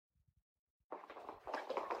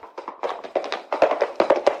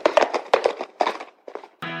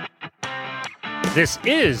This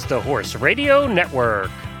is the Horse Radio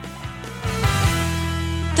Network.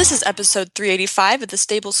 This is episode 385 of the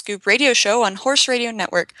Stable Scoop radio show on Horse Radio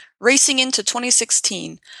Network, racing into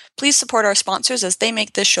 2016. Please support our sponsors as they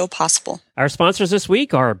make this show possible. Our sponsors this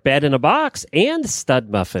week are Bed in a Box and Stud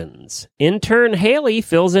Muffins. Intern Haley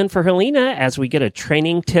fills in for Helena as we get a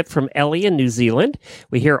training tip from Ellie in New Zealand.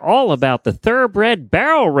 We hear all about the Thoroughbred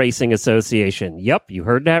Barrel Racing Association. Yup, you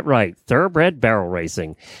heard that right, Thoroughbred Barrel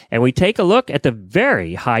Racing. And we take a look at the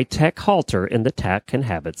very high-tech halter in the Tack and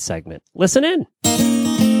Habits segment. Listen in.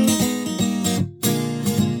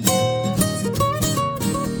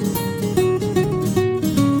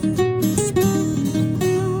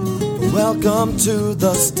 Welcome to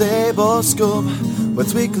the Stable Scoop,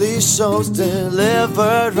 with weekly shows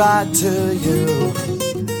delivered right to you.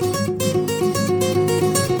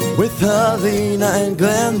 With Helena and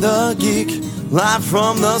Glenn the Geek, live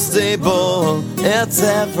from the stable, it's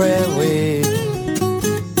every week.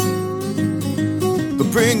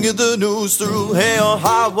 They'll bring you the news through hail or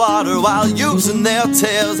high water, while using their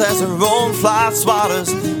tails as their own fly swatters.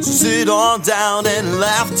 So sit on down and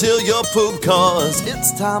laugh till you poop, cause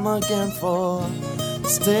it's time again for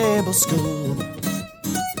Stable Scoop.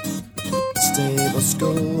 Stable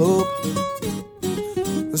Scoop.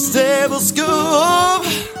 Stable Scoop.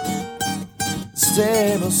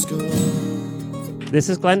 Stable Scoop. This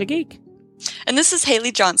is Glenn the Geek. And this is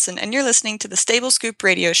Haley Johnson, and you're listening to the Stable Scoop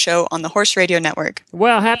radio show on the Horse Radio Network.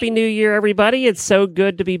 Well, Happy New Year, everybody. It's so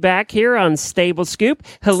good to be back here on Stable Scoop.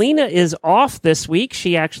 Helena is off this week.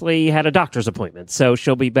 She actually had a doctor's appointment, so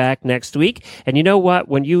she'll be back next week. And you know what?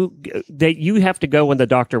 When you have to go when the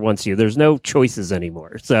doctor wants you. There's no choices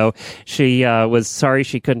anymore. So she was sorry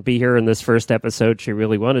she couldn't be here in this first episode. She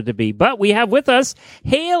really wanted to be. But we have with us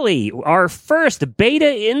Haley, our first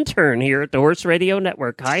beta intern here at the Horse Radio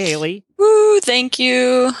Network. Hi, Haley. Woo, thank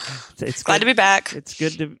you. It's glad to be back. It's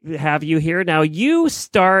good to have you here. Now, you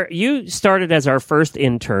started as our first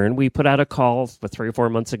intern. We put out a call 3 or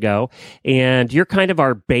 4 months ago, and you're kind of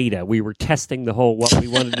our beta. We were testing the whole what we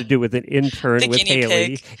wanted to do with an intern with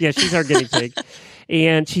Haley. Pig. Yeah, she's our guinea pig.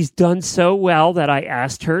 And she's done so well that I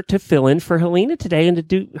asked her to fill in for Helena today and to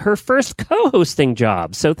do her first co-hosting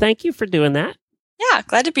job. So thank you for doing that. Yeah,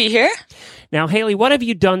 glad to be here. Now, Haley, what have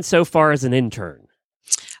you done so far as an intern?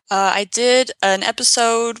 I did an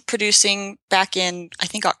episode producing back in, I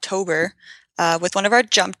think, October with one of our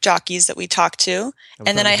jump jockeys that we talked to.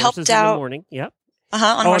 And then I helped out. In the morning. Yep.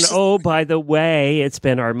 By the way, it's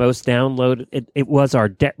been our most downloaded. It was our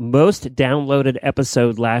most downloaded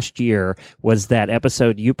episode last year. Was that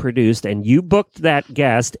episode you produced, and you booked that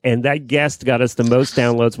guest, and that guest got us the most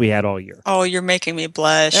downloads we had all year. Oh, you're making me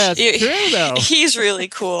blush. Yeah, it's true, though. He's really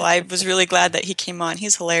cool. I was really glad that he came on.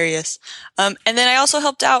 He's hilarious. And then I also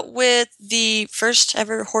helped out with the first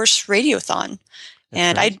ever horse radiothon,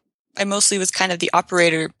 and right. I mostly was kind of the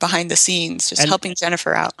operator behind the scenes, just helping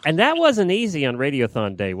Jennifer out. And that wasn't easy on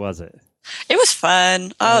Radiothon Day, was it? It was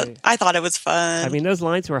fun. I thought it was fun. I mean, those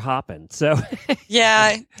lines were hopping. So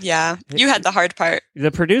yeah. You had the hard part.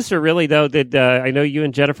 The producer really, though, did. I know you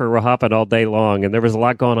and Jennifer were hopping all day long, and there was a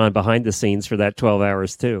lot going on behind the scenes for that 12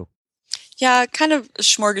 hours, too. Yeah, kind of a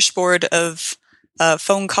smorgasbord of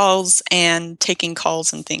phone calls and taking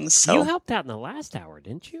calls and things. So you helped out in the last hour,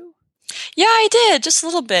 didn't you? Yeah, I did. Just a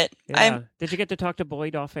little bit. Yeah. Did you get to talk to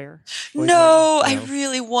Boyd off air? No, I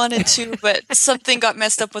really wanted to, but something got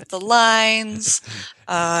messed up with the lines.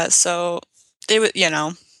 So they would, another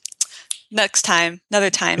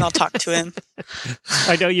time I'll talk to him.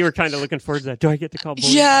 I know you were kind of looking forward to that. Do I get to call Boyd?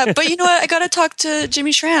 Yeah, but you know what? I got to talk to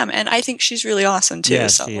Jimmy Schramm, and I think she's really awesome too.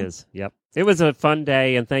 Yes, she is. Yep. It was a fun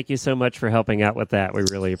day, and thank you so much for helping out with that. We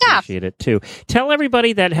really appreciate it, too. Tell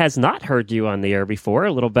everybody that has not heard you on the air before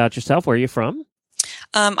a little about yourself. Where are you from?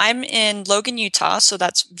 I'm in Logan, Utah, so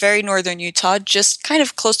that's very northern Utah, just kind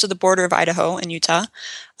of close to the border of Idaho and Utah.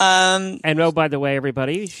 And by the way,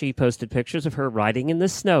 everybody, she posted pictures of her riding in the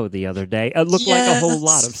snow the other day. It looked like a whole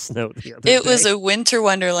lot of snow the other day. It was a winter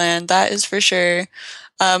wonderland, that is for sure.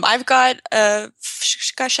 I've got, I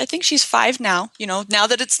think she's 5 now. Now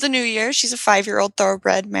that it's the new year, she's a 5-year-old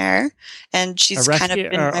thoroughbred mare, and she's kind of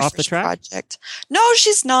been my off first the track project. No,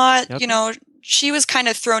 she's not. Okay. She was kind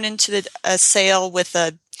of thrown into a sale with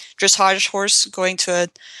a dressage horse going to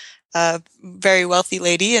a very wealthy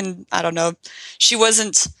lady, and I don't know, she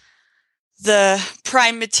wasn't the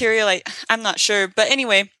prime material. I'm not sure, but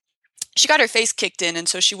anyway. She got her face kicked in, and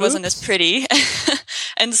so she wasn't as pretty.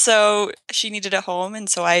 And so she needed a home, and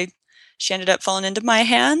so she ended up falling into my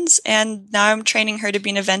hands, and now I'm training her to be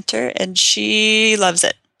an eventer, and she loves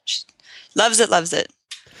it. Loves it.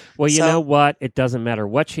 Well, you know what? It doesn't matter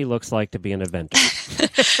what she looks like to be an eventer.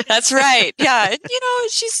 That's right. Yeah. And,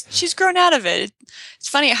 she's grown out of it. It's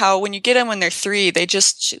funny how when you get them when they're 3, they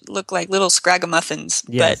just look like little scragamuffins.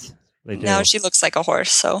 Yes, but now she looks like a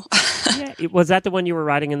horse. So yeah. Was that the one you were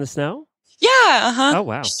riding in the snow? Yeah. Uh-huh. Oh,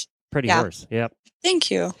 wow. Pretty horse. Yep. Thank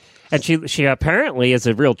you. And she apparently is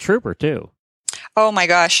a real trooper too. Oh my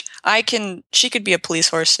gosh. She could be a police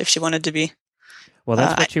horse if she wanted to be. Well,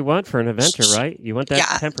 that's what you want for an eventer, right? You want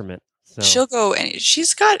that temperament. So. She'll go, and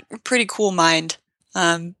she's got a pretty cool mind.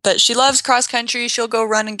 But she loves cross country. She'll go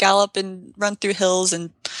run and gallop and run through hills,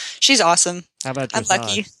 and she's awesome. How about I'm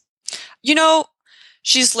dressage? Lucky.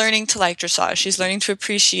 She's learning to like dressage. She's learning to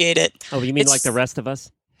appreciate it. Oh, you mean like the rest of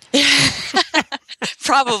us?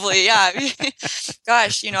 Probably, yeah.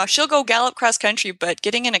 Gosh, she'll go gallop cross country, but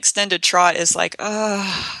getting an extended trot is like,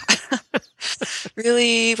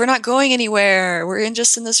 really, we're not going anywhere. We're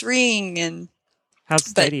just in this ring. And how's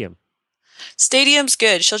stadium? Stadium's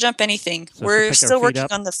good. She'll jump anything. So we're still working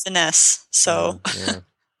on the finesse. So,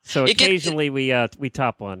 so occasionally we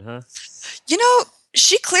top one, huh?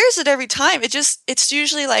 She clears it every time. It's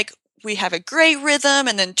usually like we have a great rhythm,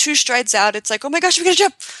 and then 2 strides out, it's like, oh my gosh, we gotta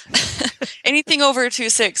jump. Anything over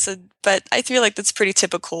 2.6, but I feel like that's pretty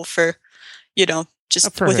typical for,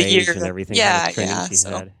 just for with her a year age and everything. Yeah.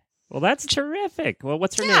 Had. Well, that's terrific. Well,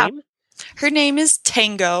 what's her name? Her name is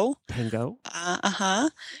Tango. Tango.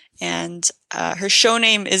 And her show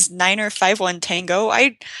name is Niner 51 Tango.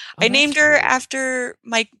 I named her after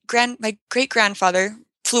my great grandfather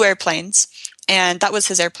flew airplanes, and that was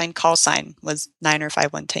his airplane call sign was Niner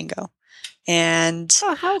 51 Tango. And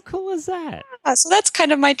how cool is that? So that's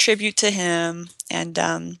kind of my tribute to him.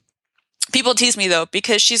 And people tease me though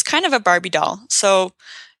because she's kind of a Barbie doll. So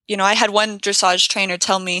I had one dressage trainer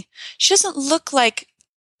tell me she doesn't look like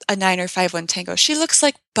a Niner 51 Tango. She looks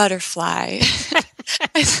like Butterfly.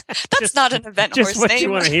 That's not an event horse name. Just what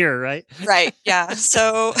you want to hear, right? Right. Yeah.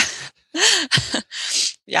 So,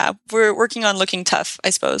 yeah, we're working on looking tough, I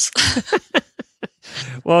suppose.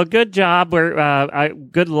 Well, good job.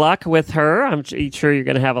 Good luck with her. I'm sure you're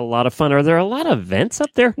going to have a lot of fun. Are there a lot of events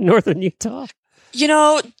up there in northern Utah?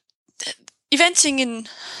 Eventing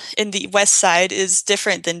in the west side is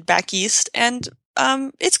different than back east, and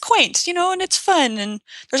it's quaint, and it's fun, and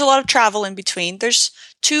there's a lot of travel in between. There's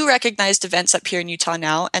 2 recognized events up here in Utah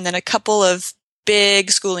now, and then a couple of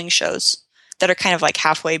big schooling shows that are kind of like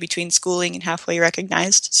halfway between schooling and halfway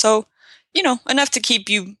recognized. So, enough to keep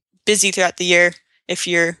you busy throughout the year if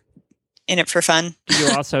you're in it for fun. Do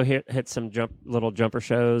you also hit some little jumper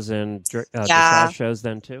shows and dressage shows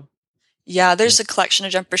then too? Yeah, there's a collection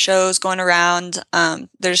of jumper shows going around. I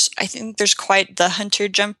think there's quite the hunter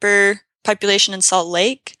jumper population in Salt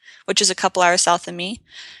Lake, which is a couple hours south of me.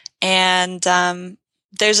 And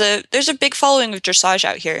there's a big following of dressage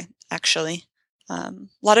out here, actually. A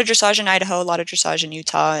lot of dressage in Idaho, a lot of dressage in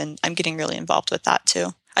Utah, and I'm getting really involved with that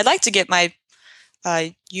too. I'd like to get my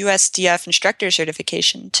USDF instructor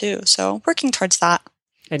certification too, so working towards that.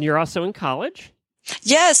 And you're also in college?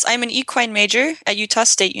 Yes, I'm an equine major at Utah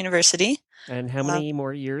State University. And how many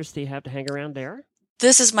more years do you have to hang around there?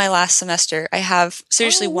 This is my last semester. I have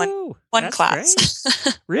seriously one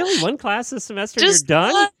class. Really? One class this semester? You're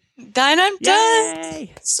done? Done. I'm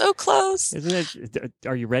Yay! Done. So close. Isn't it?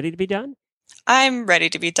 Are you ready to be done? I'm ready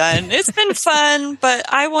to be done. It's been fun, but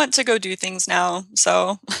I want to go do things now.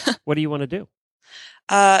 So, what do you want to do?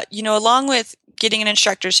 Along with getting an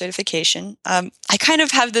instructor certification, I kind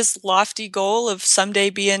of have this lofty goal of someday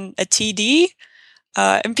being a TD.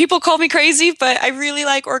 And people call me crazy, but I really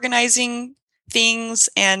like organizing things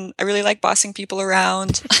and I really like bossing people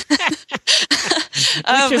around.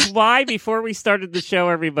 Which is why before we started the show,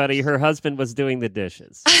 everybody, her husband was doing the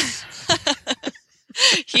dishes.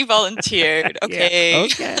 He volunteered. Okay.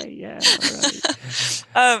 Yeah, okay. Yeah.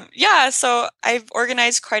 All right. So I've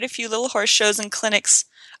organized quite a few little horse shows and clinics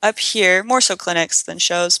up here, more so clinics than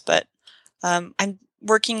shows, but I'm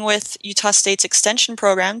working with Utah State's extension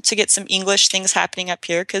program to get some English things happening up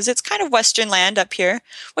here because it's kind of Western land up here,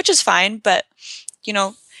 which is fine, but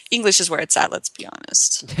English is where it's at, let's be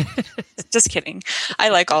honest. Just kidding. I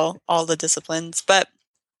like all the disciplines, but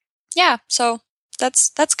yeah, so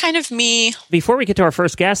that's kind of me. Before we get to our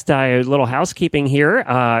first guest, a little housekeeping here.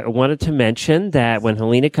 I wanted to mention that when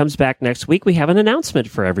Helena comes back next week, we have an announcement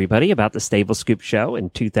for everybody about the Stable Scoop show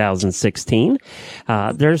in 2016.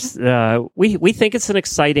 We think it's an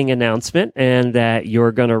exciting announcement and that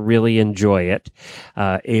you're going to really enjoy it.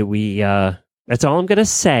 That's all I'm going to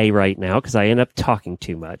say right now because I end up talking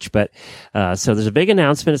too much. But so there's a big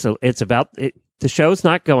announcement. It's about it. The show's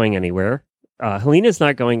not going anywhere. Helena's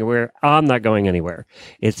not going anywhere. I'm not going anywhere.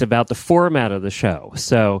 It's about the format of the show.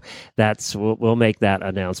 So we'll make that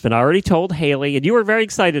announcement. I already told Haley, and you were very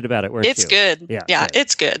excited about it, weren't you? It's good. Yeah,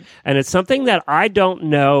 it's good. And it's something that I don't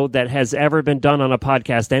know that has ever been done on a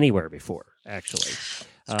podcast anywhere before, actually.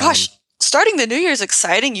 Gosh, starting the new year is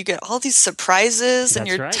exciting. You get all these surprises, and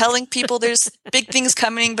you're right. telling people there's big things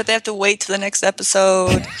coming, but they have to wait to the next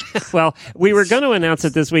episode. Well, we were going to announce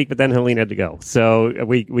it this week, but then Helena had to go. So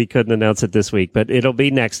we couldn't announce it this week, but it'll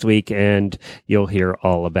be next week, and you'll hear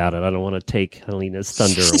all about it. I don't want to take Helena's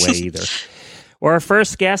thunder away either. Well, our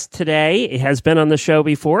first guest today has been on the show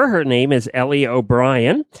before. Her name is Ellie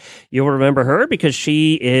O'Brien. You'll remember her because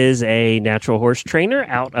she is a natural horse trainer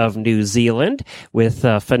out of New Zealand with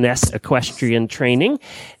Finesse Equestrian Training.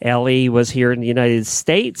 Ellie was here in the United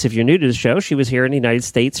States. If you're new to the show, she was here in the United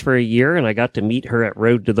States for a year, and I got to meet her at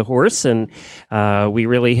Road to the Horse, and we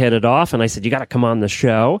really hit it off. And I said, you got to come on the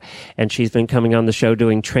show. And she's been coming on the show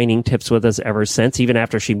doing training tips with us ever since, even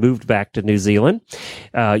after she moved back to New Zealand.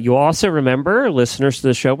 You also remember, listeners to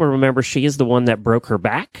the show will remember she is the one that broke her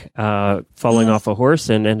back falling off a horse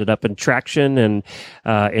and ended up in traction and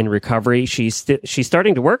in recovery. She's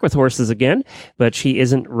starting to work with horses again, but she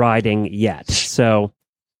isn't riding yet. So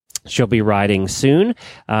she'll be riding soon.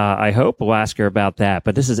 I hope. We'll ask her about that.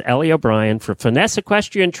 But this is Ellie O'Brien for Finesse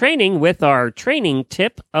Equestrian Training with our training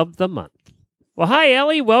tip of the month. Well, hi,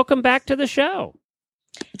 Ellie. Welcome back to the show.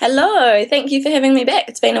 Hello. Thank you for having me back.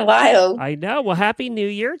 It's been a while. I know. Well, Happy New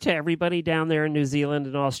Year to everybody down there in New Zealand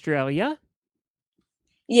and Australia.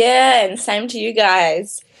 Yeah, and same to you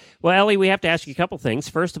guys. Well, Ellie, we have to ask you a couple things.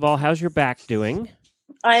 First of all, how's your back doing?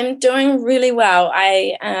 I'm doing really well.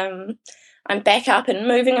 I'm back up and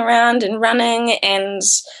moving around and running and,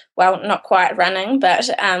 well, not quite running, but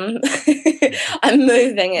I'm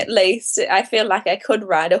moving at least. I feel like I could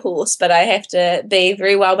ride a horse, but I have to be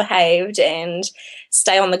very well behaved and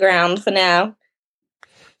stay on the ground for now.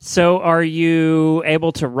 So are you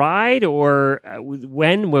able to ride, or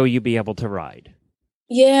when will you be able to ride?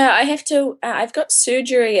 Yeah, I have to. I've got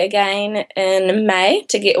surgery again in May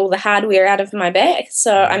to get all the hardware out of my back.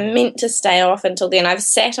 So I'm meant to stay off until then. I've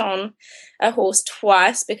sat on a horse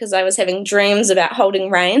twice because I was having dreams about holding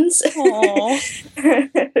reins. But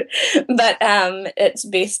it's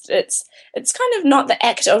best. It's kind of not the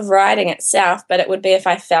act of riding itself, but it would be if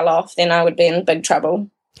I fell off, then I would be in big trouble.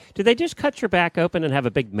 Do they just cut your back open and have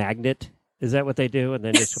a big magnet? Is that what they do? And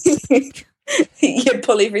then just you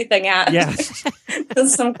pull everything out. Yeah.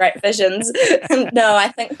 There's some great visions. No, I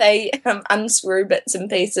think they unscrew bits and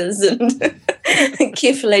pieces and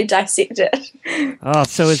carefully dissect it. Oh,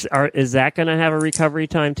 so is that going to have a recovery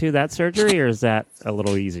time too, that surgery, or is that a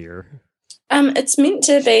little easier? It's meant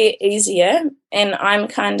to be easier, and I'm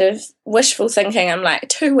kind of wishful thinking. I'm like,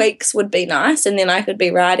 2 weeks would be nice, and then I could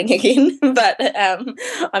be riding again. But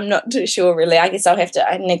I'm not too sure, really. I guess I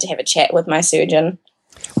need to have a chat with my surgeon.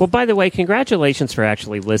 Well, by the way, congratulations for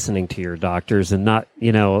actually listening to your doctors and not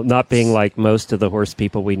being like most of the horse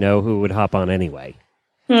people we know who would hop on anyway.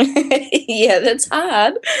 Yeah, that's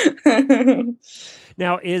hard.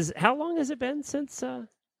 Now, how long has it been since?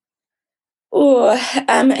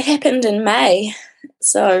 It happened in May.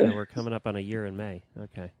 So we're coming up on a year in May.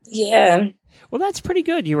 Okay. Yeah. Well, that's pretty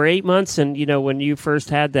good. You were 8 months, and when you first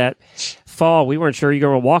had that fall, we weren't sure you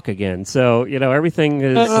were going to walk again. So everything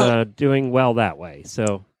is doing well that way.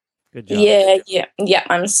 So good job. Yeah.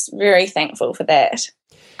 I'm very thankful for that.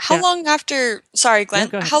 How long after? Sorry, Glenn.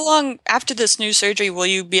 No, how long after this new surgery will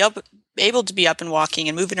you be able to be up and walking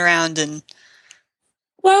and moving around and?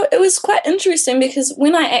 Well, it was quite interesting because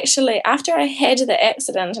after I had the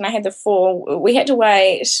accident and I had the fall, we had to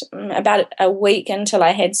wait about a week until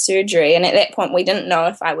I had surgery. And at that point, we didn't know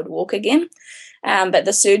if I would walk again. But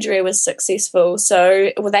the surgery was successful.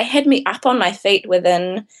 So they had me up on my feet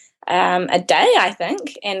within a day, I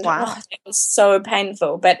think. And wow. It was so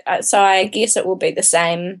painful. But so I guess it will be the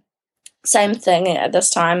same thing at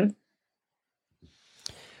this time.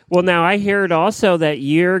 Well, now I heard also that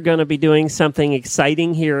you're going to be doing something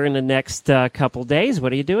exciting here in the next couple days.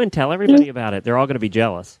 What are you doing? Tell everybody about it. They're all going to be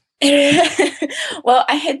jealous. Well,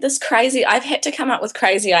 I've had to come up with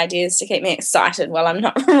crazy ideas to keep me excited while I'm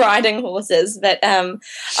not riding horses. But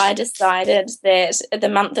I decided that the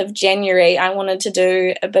month of January, I wanted to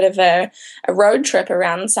do a bit of a road trip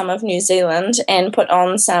around some of New Zealand and put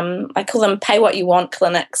on some, I call them pay what you want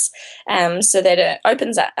clinics, so that it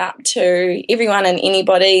opens it up to everyone and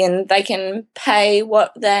anybody, and they can pay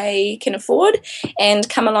what they can afford and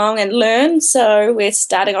come along and learn. So we're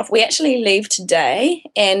starting off, we actually leave today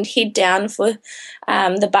and head down for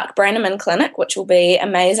the Buck Brannaman Clinic, which will be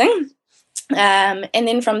amazing. And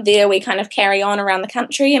then from there, we kind of carry on around the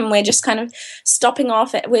country, and we're just kind of stopping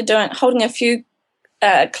off. Holding a few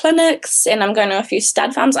clinics, and I'm going to a few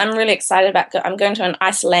stud farms. I'm really excited about. I'm going to an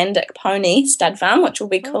Icelandic pony stud farm, which will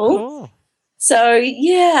be cool. Cool. So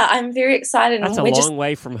yeah, I'm very excited. That's a long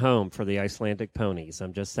way from home for the Icelandic ponies.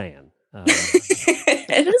 I'm just saying.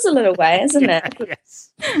 It is a little way, isn't it?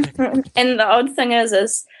 Yes. And the odd thing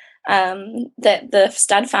is that the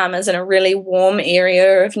stud farm is in a really warm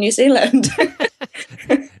area of New Zealand.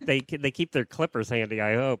 They keep their clippers handy,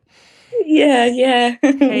 I hope. Yeah.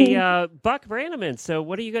 Hey, Buck Brannaman. So,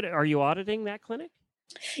 what are you auditing that clinic?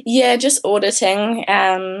 Yeah, just auditing.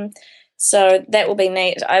 So that will be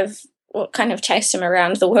neat. I've kind of chased him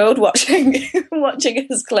around the world watching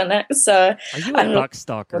his clinic. So are you a Buck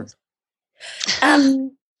stalker? I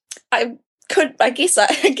guess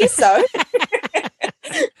so.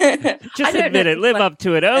 Just admit it. Live up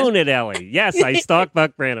to it. Own it, Ellie. Yes, I stalk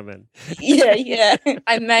Buck Brannaman. Yeah.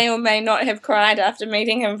 I may or may not have cried after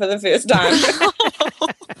meeting him for the first time.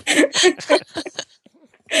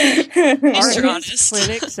 Are his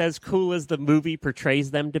clinics as cool as the movie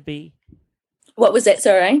portrays them to be? What was that,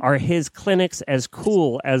 sorry? Are his clinics as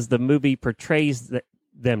cool as the movie portrays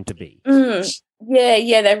them to be?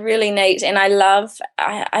 Yeah, they're really neat, and I love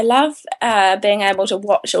being able to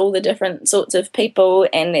watch all the different sorts of people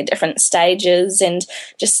and their different stages, and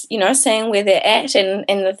just seeing where they're at and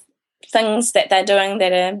the things that they're doing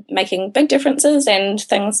that are making big differences, and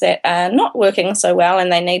things that are not working so well,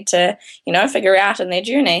 and they need to figure out in their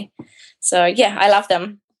journey. So yeah, I love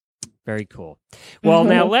them. Very cool. Well,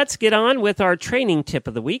 now let's get on with our training tip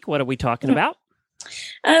of the week. What are we talking about?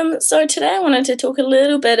 So today I wanted to talk a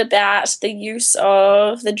little bit about the use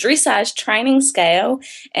of the dressage training scale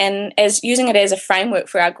and as using it as a framework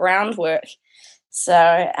for our groundwork. So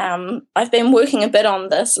I've been working a bit on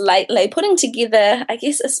this lately, putting together, I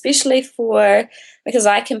guess, especially because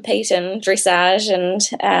I compete in dressage and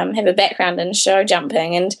have a background in show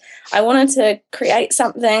jumping, and I wanted to create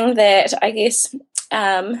something that I guess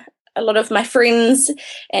a lot of my friends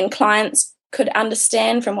and clients could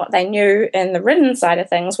understand from what they knew in the ridden side of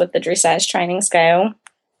things with the dressage training scale.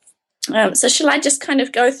 So shall I just kind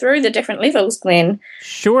of go through the different levels, Glenn?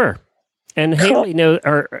 Sure. And Cool.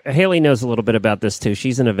 Haley knows a little bit about this too.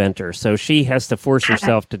 She's an eventer, so she has to force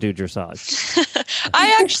herself to do dressage.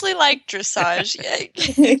 I actually like dressage.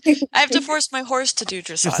 I have to force my horse to do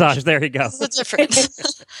dressage. Dressage, there you go. That's the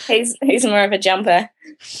difference. He's more of a jumper.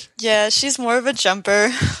 Yeah, she's more of a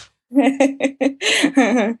jumper.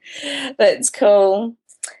 That's cool.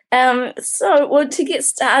 So to get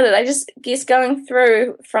started, I just guess going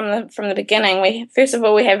through from the beginning, we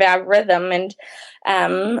have our rhythm, and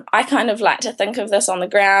I kind of like to think of this on the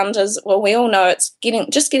ground as well. We all know it's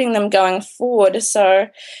getting them going forward. So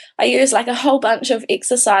I use like a whole bunch of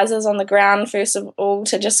exercises on the ground first of all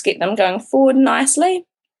to just get them going forward nicely.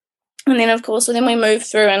 And then, of course, we move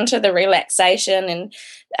through into the relaxation,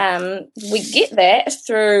 and we get that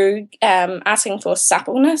through asking for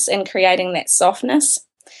suppleness and creating that softness.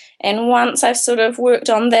 And once I've sort of worked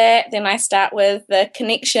on that, then I start with the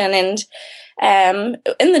connection. And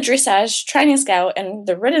in the dressage training scale and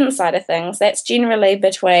the ridden side of things, that's generally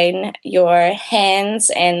between your hands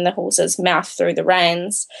and the horse's mouth through the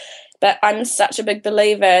reins. But I'm such a big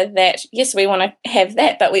believer that, yes, we want to have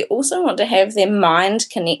that, but we also want to have their mind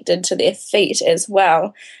connected to their feet as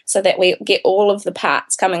well, so that we get all of the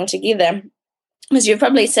parts coming together. As you've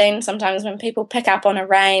probably seen sometimes when people pick up on a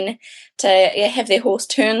rein to have their horse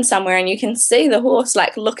turn somewhere, and you can see the horse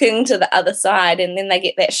like looking to the other side, and then they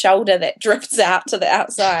get that shoulder that drifts out to the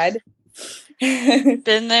outside.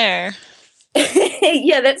 Been there.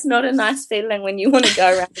 Yeah, that's not a nice feeling when you want to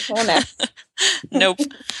go around the corner. Nope.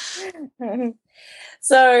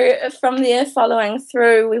 So from there, following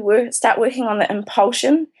through, we start working on the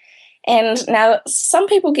impulsion. And now some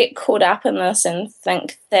people get caught up in this and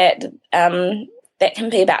think that that can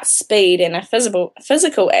be about speed and a physical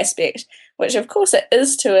aspect, which of course it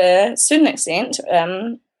is to a certain extent,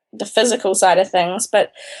 the physical side of things.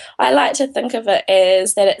 But I like to think of it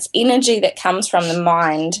as that it's energy that comes from the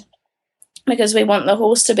mind, because we want the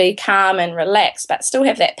horse to be calm and relaxed, but still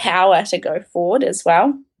have that power to go forward as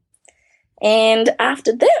well. And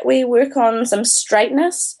after that, we work on some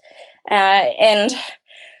straightness, and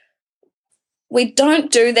we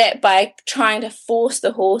don't do that by trying to force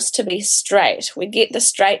the horse to be straight. We get the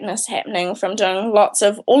straightness happening from doing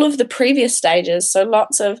all of the previous stages. So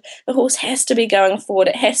the horse has to be going forward.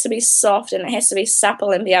 It has to be soft, and it has to be supple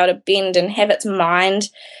and be able to bend and have its mind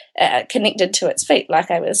connected to its feet,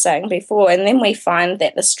 like I was saying before. And then we find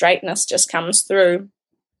that the straightness just comes through.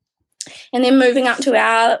 And then moving up to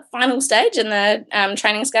our final stage in the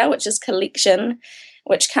training scale, which is collection,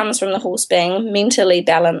 which comes from the horse being mentally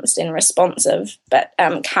balanced and responsive, but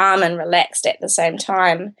calm and relaxed at the same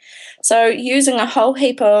time. So using a whole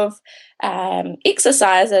heap of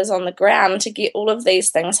exercises on the ground to get all of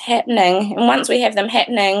these things happening. And once we have them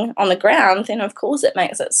happening on the ground, then of course it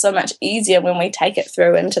makes it so much easier when we take it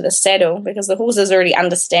through into the saddle, because the horse is already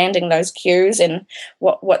understanding those cues and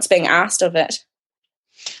what's being asked of it.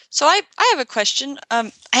 So I have a question.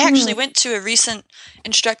 I actually went to a recent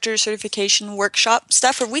instructor certification workshop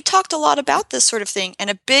stuff where we talked a lot about this sort of thing.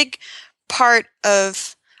 And a big part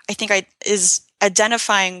of, is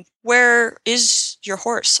identifying where is your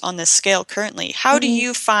horse on this scale currently. How do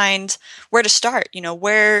you find where to start?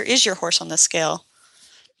 Where is your horse on the scale?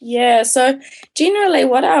 Yeah, so generally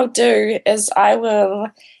what I'll do is I will,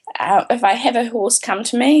 if I have a horse come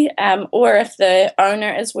to me, or if the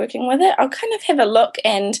owner is working with it, I'll kind of have a look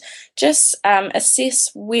and just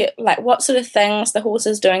assess what sort of things the horse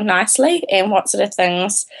is doing nicely and what sort of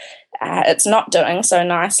things it's not doing so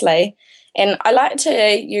nicely. And I like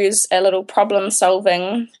to use a little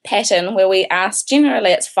problem-solving pattern where we ask,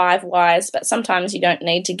 generally it's 5 whys, but sometimes you don't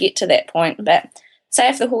need to get to that point. But say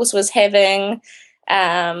if the horse was having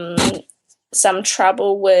some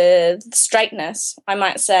trouble with straightness, I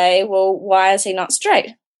might say, well, why is he not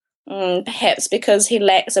straight? Perhaps because he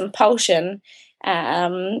lacks impulsion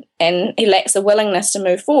and he lacks the willingness to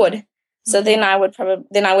move forward. So then I would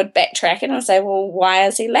backtrack it and say, well, why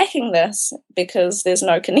is he lacking this? Because there's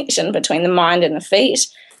no connection between the mind and the feet.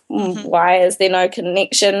 Why is there no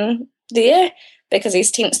connection there? Because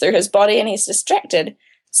he's tense through his body and he's distracted.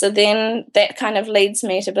 So then that kind of leads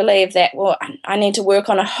me to believe that, well, I need to work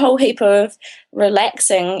on a whole heap of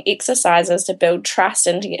relaxing exercises to build trust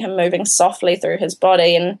and to get him moving softly through his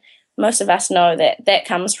body. And most of us know that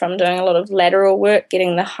comes from doing a lot of lateral work,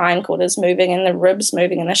 getting the hindquarters moving and the ribs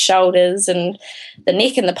moving and the shoulders and the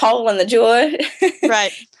neck and the pole and the jaw.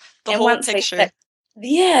 Right. The whole picture.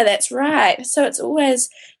 Yeah, that's right. So it's always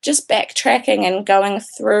just backtracking and going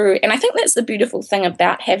through. And I think that's the beautiful thing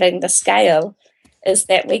about having the scale, is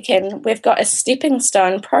that we've got a stepping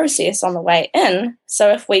stone process on the way in.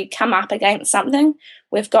 So if we come up against something,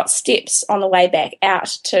 we've got steps on the way back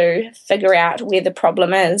out to figure out where the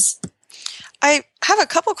problem is. I have a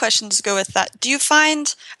couple questions to go with that. Do you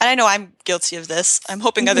find, and I know I'm guilty of this, I'm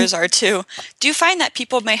hoping others are too, do you find that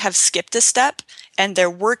people may have skipped a step and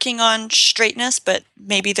they're working on straightness, but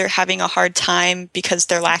maybe they're having a hard time because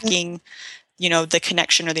they're lacking, the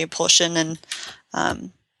connection or the impulsion? And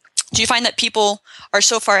do you find that people are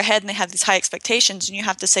so far ahead and they have these high expectations and you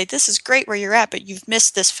have to say, this is great where you're at, but you've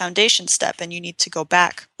missed this foundation step and you need to go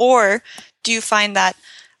back? Or do you find that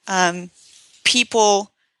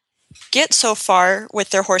people get so far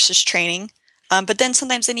with their horse's training, but then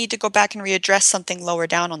sometimes they need to go back and readdress something lower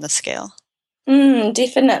down on the scale?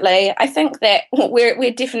 Definitely. I think that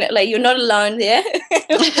we're definitely, you're not alone there.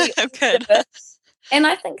 Good. And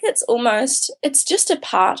I think it's just a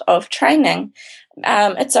part of training.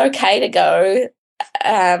 It's okay to go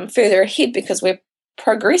further ahead because we're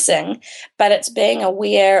progressing, but it's being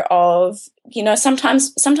aware of,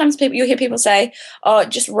 sometimes people, you hear people say, oh,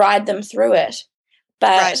 just ride them through it.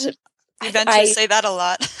 But right. Eventually say that a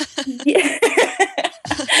lot. Yeah.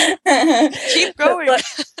 Keep going.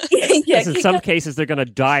 Yeah, in some cases, they're going to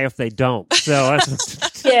die if they don't. So,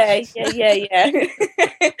 yeah.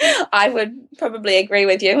 I would probably agree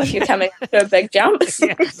with you if you're coming to a big jump.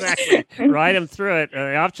 Yeah, exactly. Ride them through it.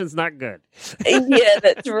 The option's not good. Yeah,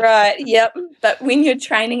 that's right. Yep. But when you're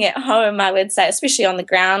training at home, I would say, especially on the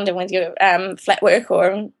ground and with your flat work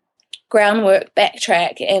or groundwork,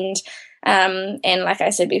 backtrack and like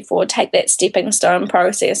I said before, take that stepping stone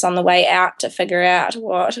process on the way out to figure out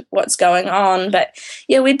what's going on. But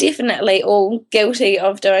yeah, we're definitely all guilty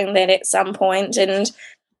of doing that at some point. And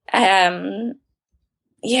I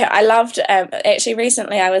loved, actually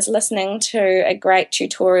recently I was listening to a great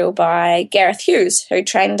tutorial by Gareth Hughes, who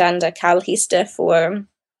trained under Carl Hester for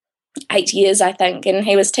 8 years, I think, and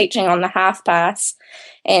he was teaching on the half pass,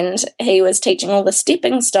 and he was teaching all the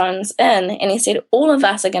stepping stones in, and he said all of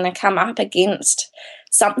us are going to come up against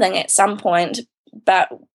something at some point, but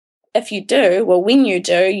if you do, well, when you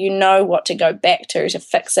do, you know what to go back to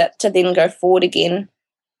fix it, to then go forward again.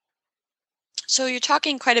 So you're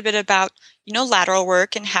talking quite a bit about, lateral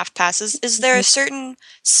work and half passes. Is there a certain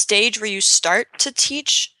stage where you start to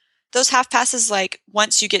teach those half passes? Like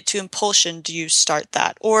once you get to impulsion, do you start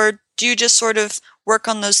that? Or do you just sort of work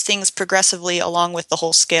on those things progressively along with the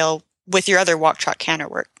whole scale with your other walk, trot, canter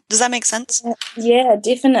work? Does that make sense? Yeah,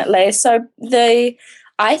 definitely. So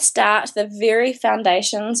I start the very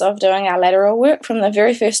foundations of doing our lateral work from the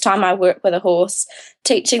very first time I work with a horse,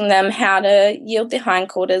 teaching them how to yield their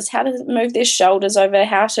hindquarters, how to move their shoulders over,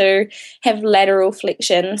 how to have lateral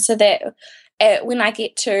flexion, so that when I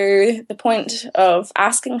get to the point of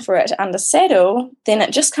asking for it under saddle, then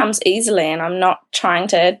it just comes easily, and I'm not trying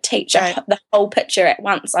to teach the whole picture at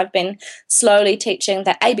once. I've been slowly teaching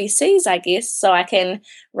the ABCs, I guess, so I can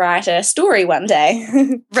write a story one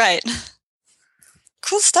day. Right.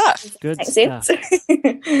 Cool stuff. Good Makes stuff.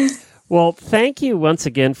 sense. Well, thank you once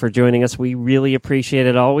again for joining us. We really appreciate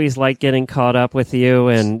it. Always like getting caught up with you.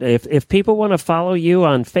 And if people want to follow you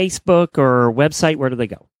on Facebook or website, where do they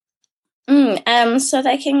go? So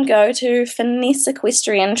they can go to Finesse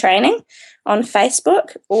Equestrian Training on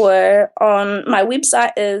Facebook, or on my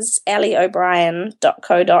website is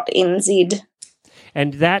allyobrien.co.nz.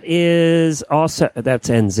 And that is also, that's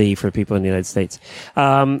NZ for people in the United States.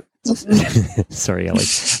 Sorry, Ellie.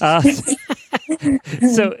 So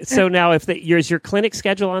now, is your clinic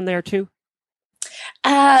schedule on there too?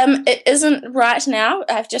 It isn't right now.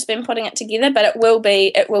 I've just been putting it together, but it will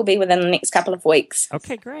be within the next couple of weeks.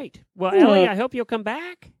 Okay, great. Well, Ellie, I hope you'll come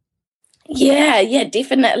back. Yeah,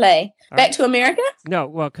 definitely. Back to America? No,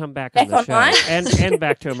 well, come back on the online? show. And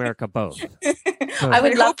back to America, both. I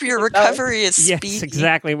would love hope your recovery is speedy. Yes,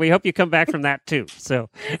 exactly. We hope you come back from that too. So,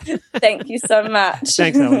 thank you so much.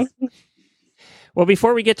 Thanks, Ellie. Well,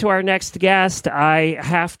 before we get to our next guest, I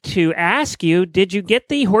have to ask you, did you get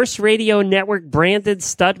the Horse Radio Network branded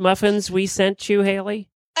stud muffins we sent you, Haley?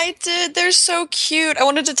 I did. They're so cute. I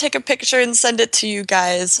wanted to take a picture and send it to you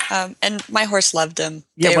guys. And my horse loved them.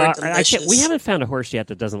 They were delicious. We haven't found a horse yet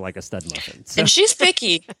that doesn't like a stud muffin. So. And she's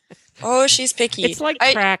picky. Oh, she's picky. It's like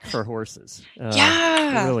crack for horses.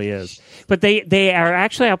 Yeah. It really is. But they are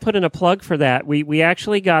actually, I'll put in a plug for that. We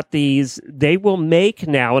actually got these, they will make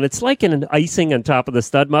now, and it's like an icing on top of the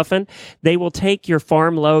stud muffin. They will take your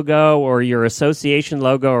farm logo or your association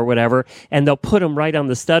logo or whatever, and they'll put them right on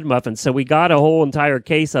the stud muffin. So we got a whole entire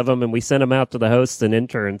case of them, and we sent them out to the hosts and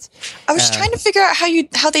interns. I was trying to figure out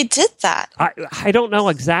how they did that. I don't know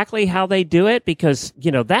exactly how they do it, because,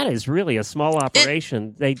 that is really a small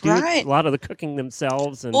operation. They do a lot of the cooking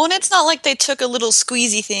themselves. And it's not like they took a little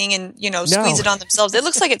squeezy thing and, squeeze it on themselves. It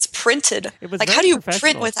looks like it's printed. Like, how do you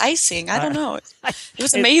print with icing? I don't know. It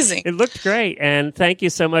was amazing. It looked great. And thank you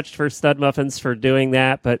so much for Stud Muffins for doing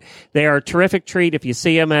that. But they are a terrific treat if you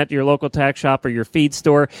see them at your local tack shop or your feed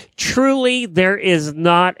store. Truly, there is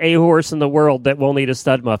not a horse in the world that won't eat a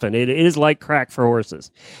stud muffin. It is like crack for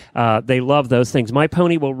horses. They love those things. My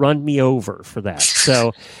pony will run me over for that.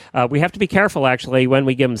 So we have to be careful, actually, when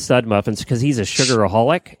we give him stud muffins, because he's a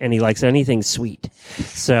sugaraholic and he likes anything sweet.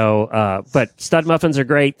 So, but stud muffins are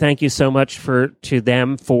great. Thank you so much to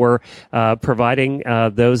them for providing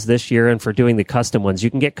those this year and for doing the custom ones.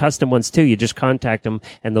 You can get custom ones too. You just contact them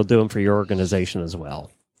and they'll do them for your organization as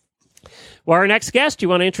well. Well, our next guest, you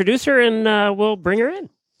want to introduce her and we'll bring her in.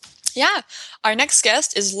 Yeah. Our next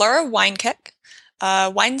guest is Laura Weinsek.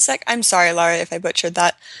 I'm sorry, Laura, if I butchered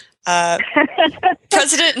that.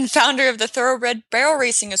 President and founder of the Thoroughbred Barrel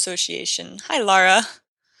Racing Association. Hi, Laura.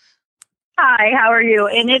 Hi, how are you?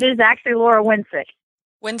 And it is actually Laura Weinsek.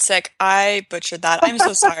 Weinsek, I butchered that. I'm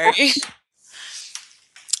so sorry.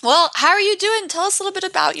 Well, how are you doing? Tell us a little bit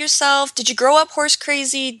about yourself. Did you grow up horse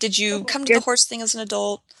crazy? Did you come to the horse thing as an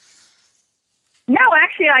adult? No,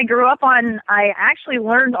 actually, I actually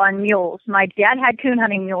learned on mules. My dad had coon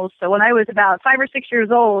hunting mules, so when I was about 5 or 6 years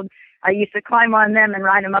old, I used to climb on them and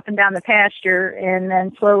ride them up and down the pasture, and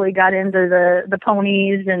then slowly got into the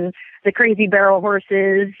ponies and the crazy barrel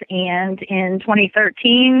horses. And in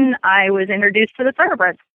 2013, I was introduced to the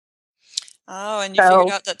thoroughbreds. Oh, and you figured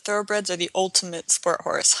out that thoroughbreds are the ultimate sport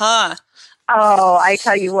horse, huh? Oh, I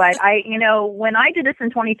tell you what, when I did this in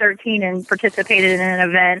 2013 and participated in an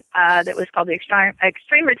event that was called the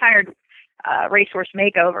Extreme Retired Racehorse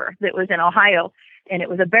Makeover that was in Ohio, and it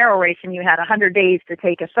was a barrel race, and you had 100 days to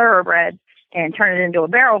take a thoroughbred and turn it into a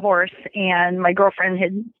barrel horse. And my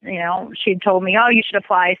girlfriend she'd told me, oh, you should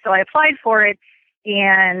apply. So I applied for it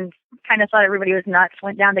and kind of thought everybody was nuts,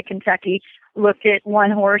 went down to Kentucky, looked at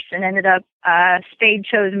one horse, and ended up, Spade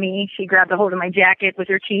chose me. She grabbed a hold of my jacket with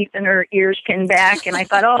her teeth and her ears pinned back. And I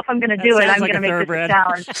thought, if I'm going to do it, I'm going to make this a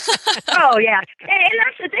challenge. Oh, yeah. And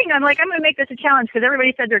that's the thing. I'm like, I'm going to make this a challenge because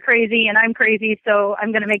everybody said they're crazy and I'm crazy. So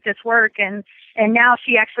I'm going to make this work. And now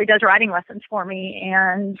she actually does riding lessons for me.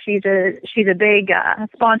 And she's a big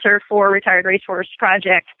sponsor for Retired Racehorse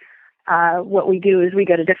Project. What we do is we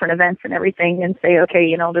go to different events and everything and say,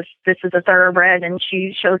 okay, this is a thoroughbred, and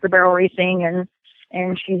she shows the barrel racing,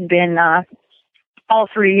 and she's been all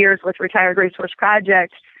 3 years with Retired Racehorse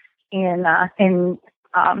Project in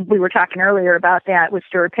We were talking earlier about that with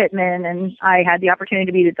Stuart Pittman, and I had the opportunity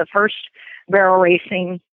to be the first barrel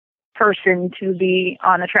racing person to be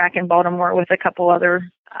on the track in Baltimore with a couple other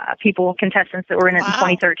contestants that were in it in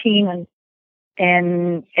 2013.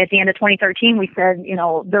 And at the end of 2013, we said,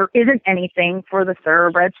 there isn't anything for the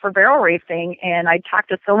thoroughbreds for barrel racing. And I talked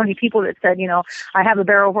to so many people that said, I have a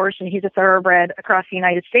barrel horse and he's a thoroughbred across the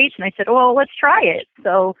United States. And I said, well, let's try it.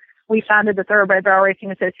 So we founded the Thoroughbred Barrel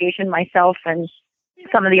Racing Association, myself and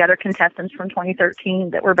some of the other contestants from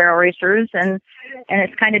 2013 that were barrel racers. And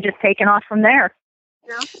it's kind of just taken off from there.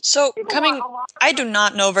 So I do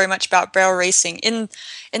not know very much about barrel racing. In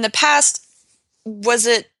the past,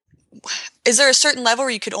 is there a certain level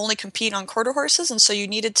where you could only compete on quarter horses, and so you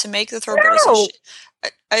needed to make the Thoroughbred Association?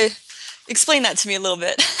 Explain that to me a little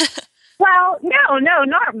bit. Well, no,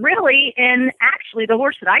 not really. And actually, the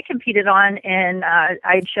horse that I competed on, and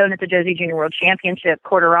I'd shown at the Josie Junior World Championship,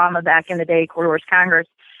 Quarterama back in the day, Quarter Horse Congress.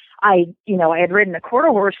 I had ridden a quarter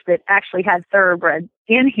horse that actually had thoroughbred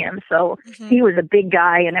in him. So he was a big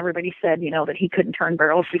guy, and everybody said, that he couldn't turn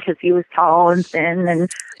barrels because he was tall and thin, and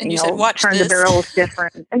you said, watch turn this. The barrels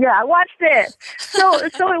different. Yeah, watch this. So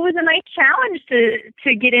it was a nice challenge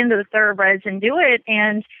to get into the thoroughbreds and do it.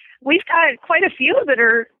 And we've got quite a few that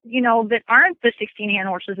are, that aren't the 16-hand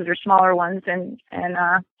horses, that are smaller ones, and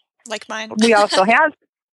like mine. We also have.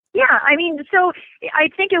 Yeah, so I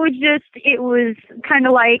think it was kind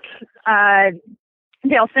of like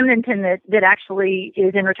Dale Simnington that actually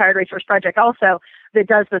is in Retired Racehorse Project also, that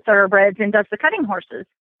does the thoroughbreds and does the cutting horses.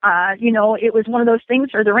 It was one of those things,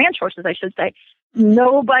 or the ranch horses, I should say.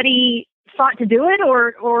 Nobody thought to do it,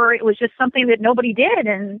 or it was just something that nobody did,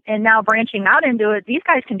 and now branching out into it, these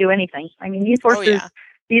guys can do anything. These horses. Oh, yeah.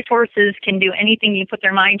 These horses can do anything you put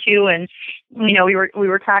their mind to, and we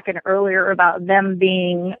were talking earlier about them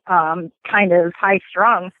being kind of high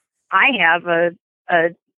strung. I have a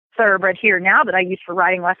thoroughbred here now that I use for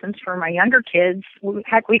riding lessons for my younger kids.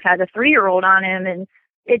 Heck, we've had a 3-year-old on him, and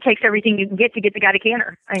it takes everything you can get the guy to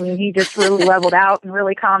canter. He just really leveled out and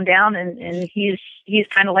really calmed down, and he's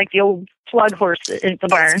kind of like the old plug horse at the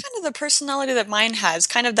barn. That's kind of the personality that mine has,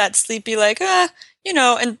 kind of that sleepy, like,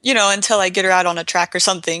 until I get her out on a track or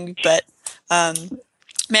something. But,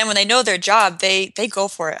 man, when they know their job, they go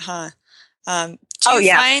for it, huh?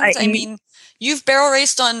 You've barrel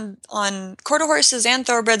raced on quarter horses and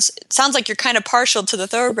thoroughbreds. It sounds like you're kind of partial to the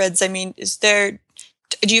thoroughbreds.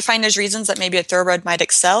 Do you find there's reasons that maybe a thoroughbred might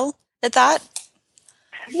excel at that?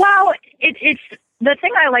 Well, it's the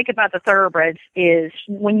thing I like about the thoroughbreds is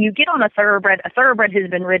when you get on a thoroughbred has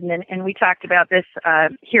been ridden, and we talked about this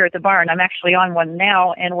here at the barn. I'm actually on one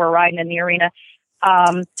now, and we're riding in the arena.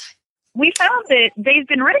 We found that they've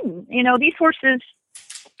been ridden. These horses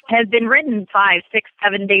have been ridden 5, 6,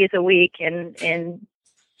 7 days a week, and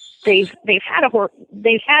they've had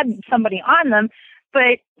somebody on them,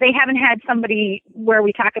 but they haven't had somebody where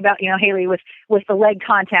we talk about, Haley, with the leg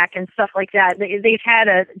contact and stuff like that. They've had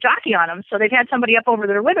a jockey on them, so they've had somebody up over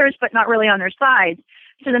their withers, but not really on their sides.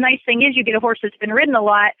 So the nice thing is you get a horse that's been ridden a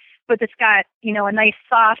lot, but that's got, a nice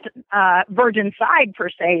soft virgin side, per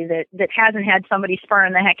se, that hasn't had somebody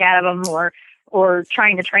spurring the heck out of them or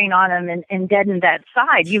trying to train on them and deaden that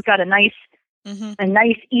side. You've got a nice,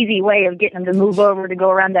 easy way of getting him to move over to go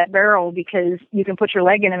around that barrel, because you can put your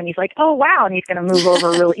leg in him and he's like, oh, wow. And he's going to move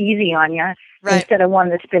over real easy on you, instead of one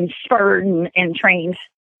that's been spurred and trained.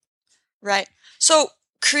 Right. So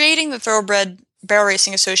creating the Thoroughbred Barrel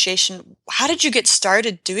Racing Association, how did you get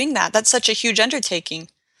started doing that? That's such a huge undertaking.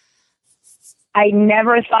 I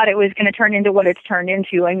never thought it was going to turn into what it's turned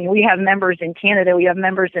into. We have members in Canada, we have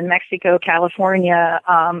members in Mexico, California,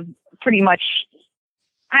 pretty much,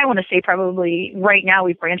 I want to say probably right now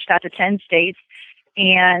we've branched out to 10 states,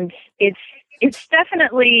 and it's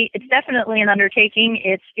definitely an undertaking.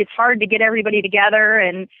 It's hard to get everybody together,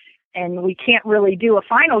 and we can't really do a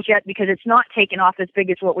finals yet because it's not taken off as big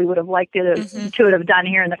as what we would have liked to have done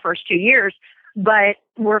here in the first 2 years. But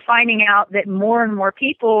we're finding out that more and more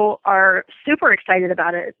people are super excited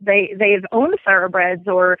about it. They've owned thoroughbreds,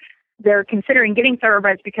 or they're considering getting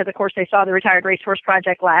thoroughbreds because, of course, they saw the Retired Racehorse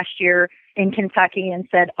Project last year in Kentucky and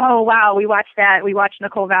said, oh, wow, we watched that. We watched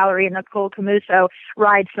Nicole Valerie and Nicole Camuso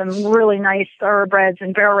ride some really nice thoroughbreds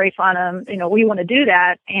and barrel race on them. We want to do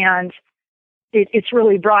that. And it's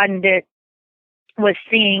really broadened it with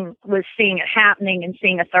seeing it happening and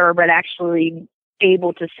seeing a thoroughbred actually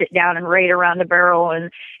able to sit down and ride around a barrel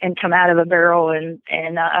and come out of a barrel and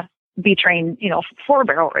be trained, for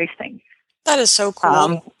barrel racing. That is so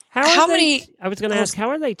cool. How many? I was going to ask, how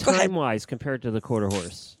are they time-wise compared to the quarter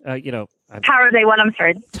horse? How are they? What? I'm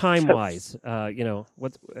sorry. Time-wise,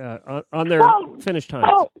 what on their finish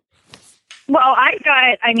times? Well,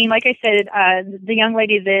 like I said, the young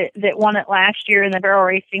lady that won it last year in the barrel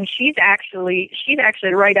racing, she's actually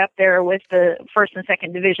right up there with the first and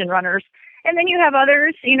second division runners. And then you have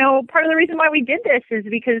others, part of the reason why we did this is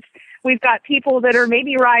because we've got people that are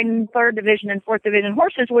maybe riding third division and fourth division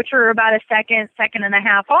horses, which are about a second and a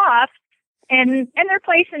half off. And they're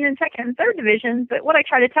placing in second and third division. But what I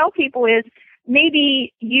try to tell people is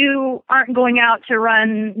maybe you aren't going out to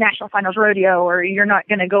run National Finals Rodeo, or you're not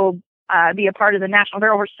going to go be a part of the National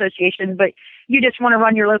Barrel Horse Association, but you just want to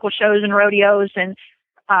run your local shows and rodeos, and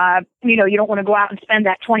you don't want to go out and spend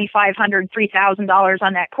that $2,500, $3,000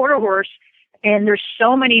 on that quarter horse. And there's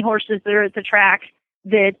so many horses that are at the track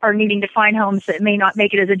that are needing to find homes that may not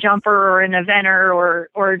make it as a jumper or an eventer or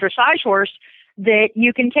a dressage horse, that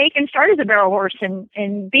you can take and start as a barrel horse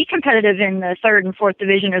and be competitive in the third and fourth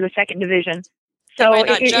division or the second division. So they might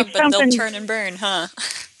not jump, but they'll turn and burn, huh?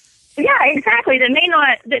 Yeah, exactly. That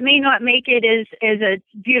may not make it as a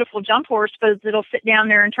beautiful jump horse, but it'll sit down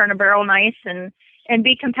there and turn a barrel nice and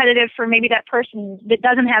be competitive for maybe that person that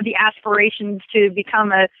doesn't have the aspirations to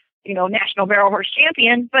become a national barrel horse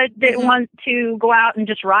champion, but that want to go out and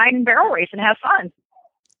just ride and barrel race and have fun.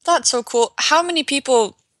 That's so cool. How many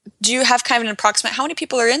people do you have? Kind of an approximate? How many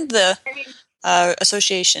people are in the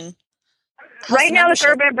association? Right now, the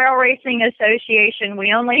Thoroughbred Barrel Racing Association,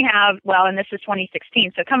 we only have, and this is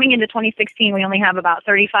 2016. So coming into 2016, we only have about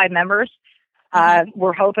 35 members.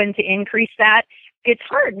 We're hoping to increase that. It's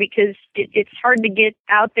hard because it's hard to get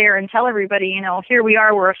out there and tell everybody, here we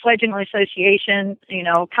are, we're a fledgling association,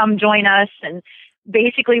 come join us. And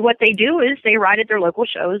basically what they do is they ride at their local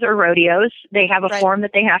shows or rodeos. They have a form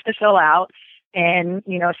that they have to fill out. And,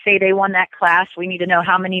 say they won that class, we need to know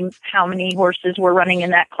how many horses were running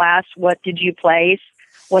in that class. What did you place?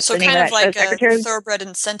 What's the name of that show secretary? A thoroughbred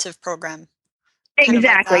incentive program.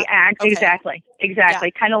 Exactly. Exactly. Yeah.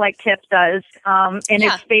 Kind of like TIP does. And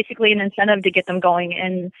it's basically an incentive to get them going.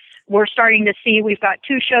 And we're starting to see, we've got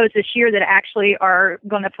 2 shows this year that actually are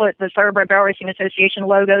going to put the Thoroughbred Barrel Racing Association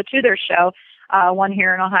logo to their show. One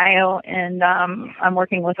here in Ohio, and I'm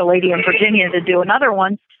working with a lady in Virginia to do another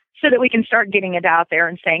one, so that we can start getting it out there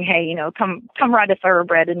and saying, hey, come ride a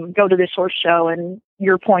thoroughbred and go to this horse show, and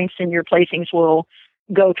your points and your placings will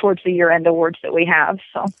go towards the year-end awards that we have.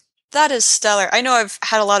 So that is stellar. I know I've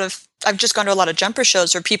just gone to a lot of jumper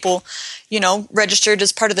shows where people, registered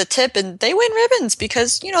as part of the TIP, and they win ribbons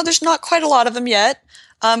because, there's not quite a lot of them yet.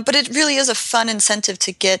 But it really is a fun incentive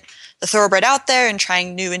to get the thoroughbred out there and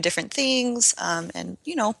trying new and different things. And,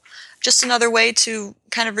 just another way to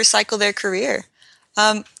kind of recycle their career.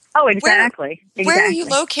 Oh, exactly. Where are you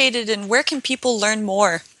located, and where can people learn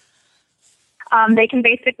more? They can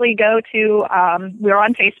basically go to, we're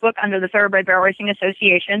on Facebook under the Thoroughbred Barrel Racing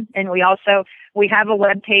Association, and we have a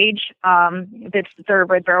web page that's the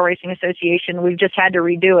Thoroughbred Barrel Racing Association. We've just had to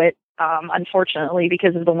redo it, unfortunately,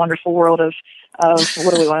 because of the wonderful world of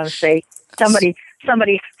what do we want to say? Somebody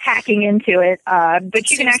hacking into it.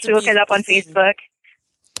 But you can actually look it up on Facebook.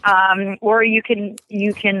 Or you can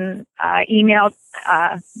email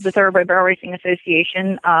the Thoroughbred Barrel Racing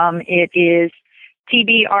Association. It is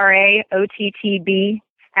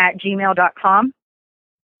tbraottb@gmail.com.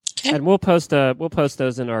 And we'll post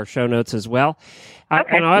those in our show notes as well.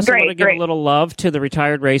 Okay, and I also want to give a little love to the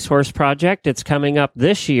Retired Racehorse Project. It's coming up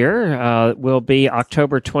this year. It will be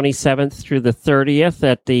October 27th through the 30th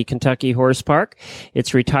at the Kentucky Horse Park.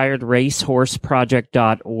 It's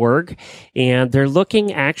retiredracehorseproject.org. And they're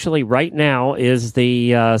looking, actually right now is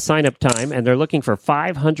the sign-up time, and they're looking for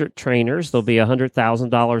 500 trainers. There'll be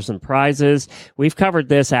 $100,000 in prizes. We've covered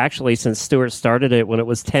this actually since Stuart started it when it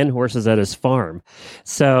was 10 horses at his farm.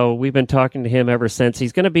 So we've been talking to him ever since.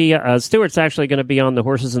 He's going to be, Stuart's actually going to be on the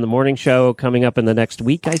Horses in the Morning show coming up in the next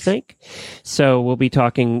week, I think. So we'll be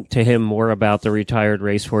talking to him more about the Retired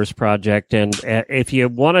Racehorse Project. And if you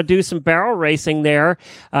want to do some barrel racing there,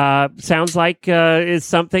 sounds like is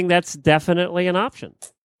something that's definitely an option.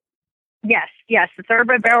 Yes. The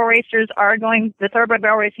Thoroughbred Barrel Racers the Thoroughbred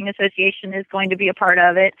Barrel Racing Association is going to be a part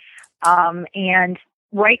of it. And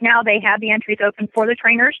right now they have the entries open for the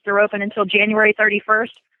trainers. They're open until January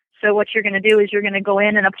 31st. So what you're going to do is you're going to go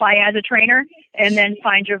in and apply as a trainer, and then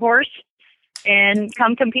find your horse and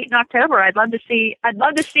come compete in October. I'd love to see as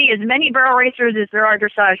many barrel racers as there are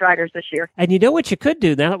dressage riders this year. And you know what you could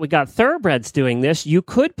do now that we got thoroughbreds doing this? You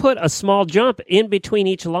could put a small jump in between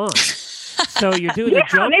each line. So you're doing a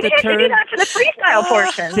jump, maybe the turn. Maybe I could do that for the freestyle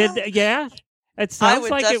portion. It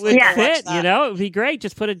sounds like it would fit. It would be great.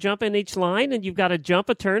 Just put a jump in each line, and you've got a jump,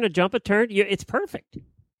 a turn, a jump, a turn. It's perfect.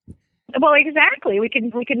 Well, exactly. We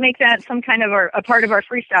could make that some kind of a part of our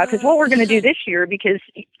freestyle, because what we're going to do this year, because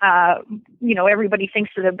everybody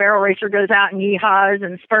thinks that a barrel racer goes out and yeehaws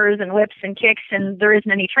and spurs and whips and kicks, and there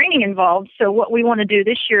isn't any training involved. So what we want to do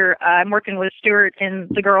this year, I'm working with Stuart and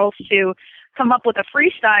the girls to come up with a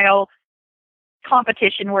freestyle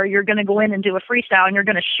competition where you're going to go in and do a freestyle, and you're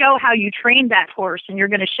going to show how you trained that horse, and you're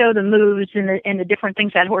going to show the moves and the different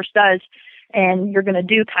things that horse does, and you're going to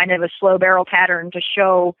do kind of a slow barrel pattern to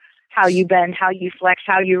show how you bend, how you flex,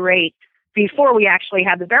 how you rate before we actually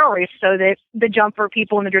have the barrel race, so that the jumper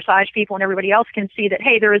people and the dressage people and everybody else can see that,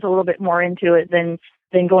 hey, there is a little bit more into it than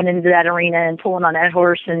going into that arena and pulling on that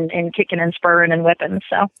horse and kicking and spurring and whipping.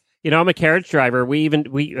 So, I'm a carriage driver. We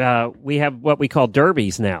have what we call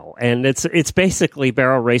derbies now, and it's basically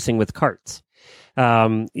barrel racing with carts.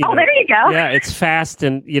 There you go. Yeah, it's fast,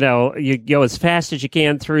 and you go as fast as you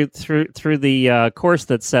can through the course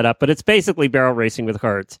that's set up. But it's basically barrel racing with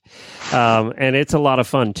carts, and it's a lot of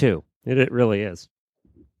fun too. It really is.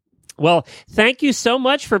 Well, thank you so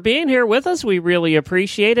much for being here with us. We really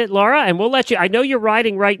appreciate it, Laura. And we'll let you. I know you're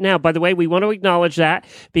riding right now. By the way, we want to acknowledge that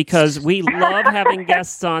because we love having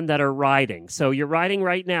guests on that are riding. So you're riding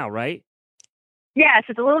right now, right? Yes,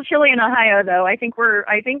 it's a little chilly in Ohio, though. I think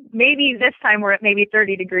maybe this time we're at maybe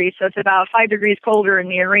 30 degrees, so it's about 5 degrees colder in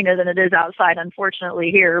the arena than it is outside, unfortunately,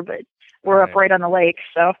 here, but we're up right on the lake,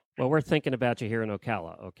 so. Well, we're thinking about you here in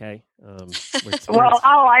Ocala, okay? I'm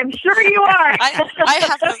sure you are. I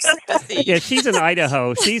have no sympathy. Yeah, she's in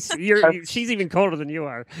Idaho. She's even colder than you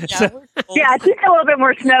are. Yeah, so. Yeah, she's got a little bit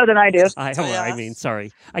more snow than I do.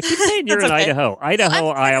 Sorry. I keep saying you're in Idaho. Idaho,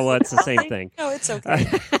 Iowa, it's the same thing. No, it's okay.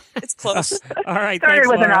 It's close. All right, started thanks,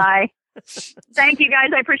 with Laura. an I. Thank you,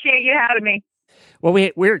 guys. I appreciate you having me. Well,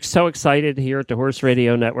 we're so excited here at the Horse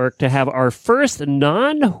Radio Network to have our first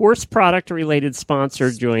non-horse product-related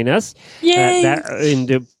sponsor join us. Yay!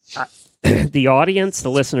 The audience,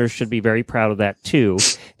 the listeners should be very proud of that too,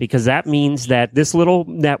 because that means that this little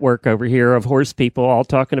network over here of horse people all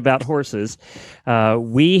talking about horses,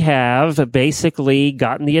 we have basically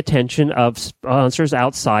gotten the attention of sponsors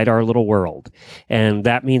outside our little world. And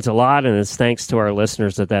that means a lot, and it's thanks to our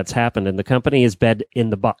listeners that that's happened. And the company is Bed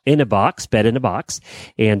in a Box.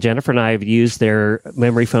 And Jennifer and I have used their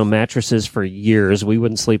memory foam mattresses for years. We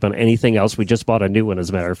wouldn't sleep on anything else. We just bought a new one,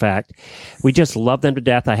 as a matter of fact. We just love them to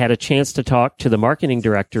death. I had a chance to talk to the marketing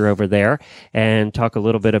director over there and talk a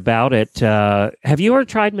little bit about it. Have you ever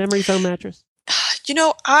tried memory foam mattress?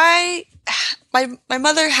 My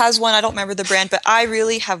mother has one. I don't remember the brand, but I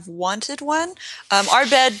really have wanted one. Our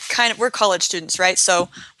bed we're college students, right? So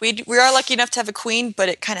we are lucky enough to have a queen, but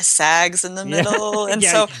it kind of sags in the middle. And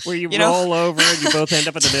so where you roll over and you both end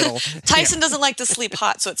up in the middle. Tyson doesn't like to sleep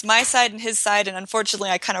hot, so it's my side and his side. And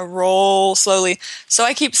unfortunately, I kind of roll slowly. So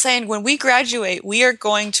I keep saying, when we graduate, we are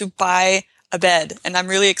going to buy a bed, and I'm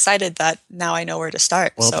really excited that now I know where to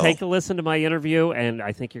start. Well, take a listen to my interview, and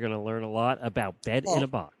I think you're going to learn a lot about Bed in a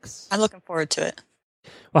Box. I'm looking forward to it.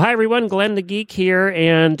 Well, hi, everyone. Glenn the Geek here,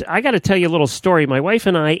 and I got to tell you a little story. My wife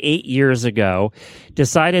and I, 8 years ago,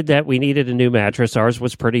 decided that we needed a new mattress. Ours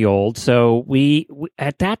was pretty old, so we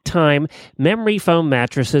at that time, memory foam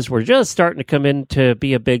mattresses were just starting to come in to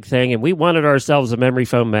be a big thing, and we wanted ourselves a memory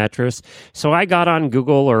foam mattress. So I got on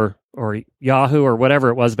Google or Yahoo or whatever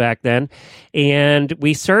it was back then, and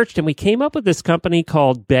we searched and we came up with this company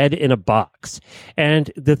called Bed in a Box. And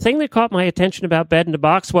the thing that caught my attention about Bed in a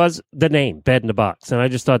Box was the name, Bed in a Box, and I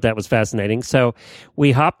just thought that was fascinating. So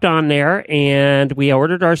we hopped on there and we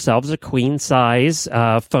ordered ourselves a queen size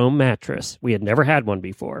foam mattress. We had never had one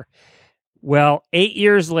before. Well, 8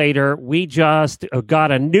 years later, we just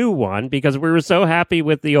got a new one because we were so happy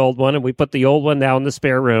with the old one, and we put the old one now in the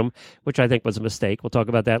spare room, which I think was a mistake. We'll talk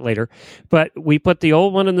about that later. But we put the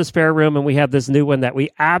old one in the spare room, and we have this new one that we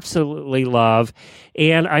absolutely love.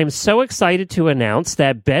 And I'm so excited to announce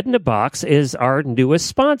that Bed in a Box is our newest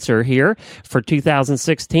sponsor here for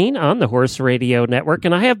 2016 on the Horse Radio Network.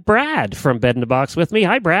 And I have Brad from Bed in a Box with me.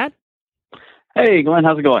 Hi, Brad. Hey, Glenn,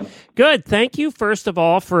 how's it going? Good. Thank you, first of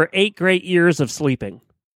all, for 8 great years of sleeping.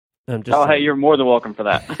 Hey, you're more than welcome for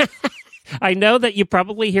that. I know that you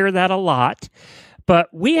probably hear that a lot, but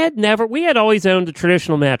we had always owned the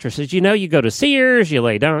traditional mattresses. You go to Sears, you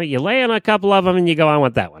lay on a couple of them, and you go, I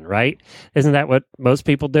want that one, right? Isn't that what most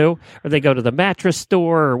people do? Or they go to the mattress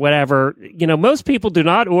store or whatever. Most people do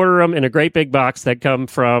not order them in a great big box that come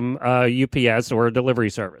from UPS or a delivery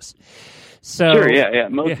service. So, sure, yeah.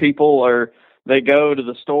 Most people they go to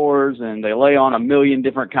the stores and they lay on a million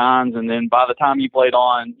different kinds, and then by the time you've laid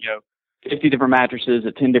on, 50 different mattresses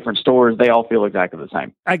at 10 different stores, they all feel exactly the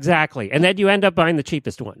same. Exactly. And then you end up buying the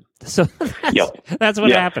cheapest one. So that's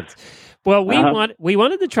what happens. Well, we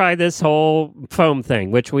wanted to try this whole foam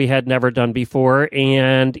thing, which we had never done before,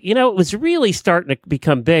 and it was really starting to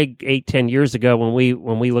become big 8-10 years ago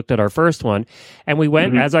when we looked at our first one, and we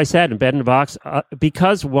went, as I said, in bed in a box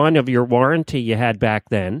because one of your warranty you had back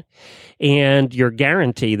then, and your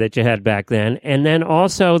guarantee that you had back then, and then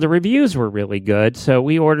also the reviews were really good, so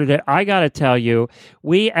we ordered it. I got to tell you,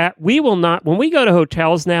 we will not, when we go to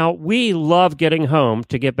hotels now, we love getting home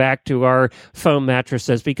to get back to our foam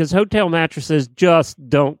mattresses because hotel mattresses just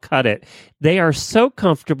don't cut it. They are so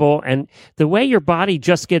comfortable, and the way your body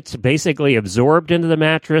just gets basically absorbed into the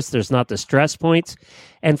mattress, there's not the stress points.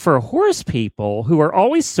 And for horse people who are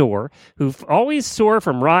always sore, who've always sore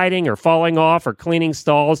from riding or falling off or cleaning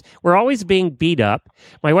stalls, we're always being beat up.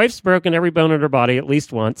 My wife's broken every bone in her body at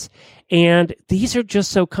least once. And these are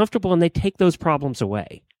just so comfortable, and they take those problems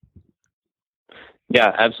away.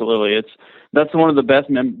 Yeah, absolutely. That's one of the best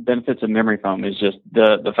benefits of memory foam is just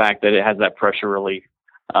the fact that it has that pressure relief.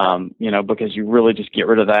 Because you really just get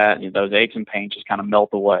rid of that. Those aches and pains just kind of melt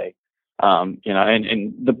away. And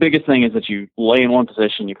the biggest thing is that you lay in one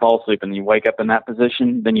position, you fall asleep, and you wake up in that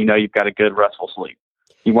position, then you've got a good restful sleep.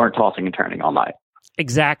 You weren't tossing and turning all night.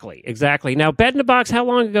 Exactly. Now, Bed in a Box, how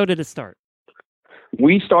long ago did it start?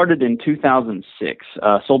 We started in 2006,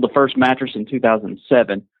 sold the first mattress in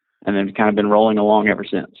 2007, and then kind of been rolling along ever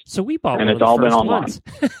since. So we bought and one it's of the all first been online. ones.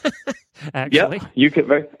 Actually, yeah, you could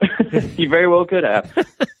you very well could have.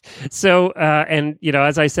 So,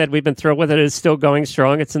 as I said, we've been thrilled with it. It's still going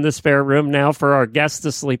strong. It's in the spare room now for our guests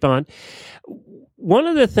to sleep on. One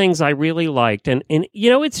of the things I really liked, and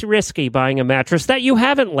it's risky buying a mattress that you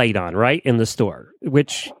haven't laid on, right, in the store,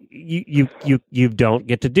 which you don't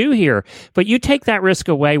get to do here. But you take that risk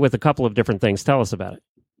away with a couple of different things. Tell us about it.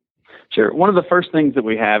 Sure. One of the first things that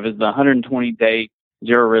we have is the 120-day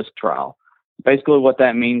zero-risk trial. Basically, what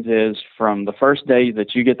that means is from the first day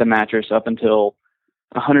that you get the mattress up until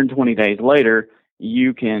 120 days later,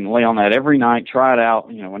 you can lay on that every night, try it out,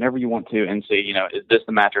 whenever you want to, and see, is this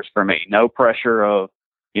the mattress for me? No pressure of,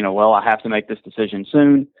 I have to make this decision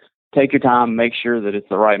soon. Take your time, make sure that it's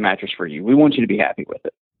the right mattress for you. We want you to be happy with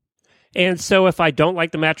it. And so if I don't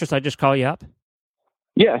like the mattress, I just call you up?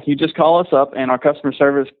 Yeah, you just call us up, and our customer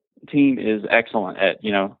service team is excellent at,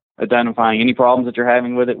 identifying any problems that you're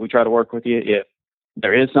having with it. We try to work with you. If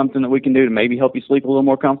there is something that we can do to maybe help you sleep a little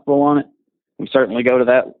more comfortable on it, we certainly go to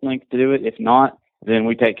that length to do it. If not, then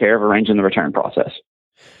we take care of arranging the return process.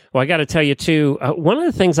 Well, I got to tell you, too, one of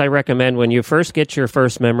the things I recommend when you first get your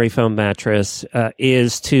first memory foam mattress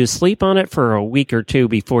is to sleep on it for a week or two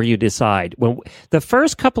before you decide. When the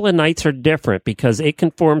first couple of nights are different because it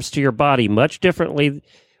conforms to your body much differently.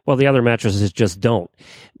 Well, the other mattresses just don't.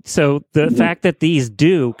 So the fact that these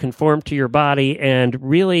do conform to your body and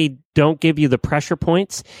really don't give you the pressure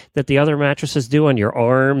points that the other mattresses do on your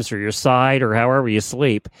arms or your side or however you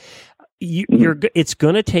sleep, it's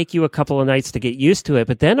going to take you a couple of nights to get used to it.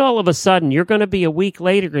 But then all of a sudden, you're going to be a week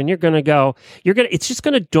later and it's just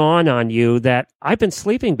going to dawn on you that I've been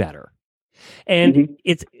sleeping better. And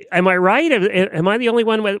am I right? Am I the only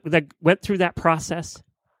one that went through that process?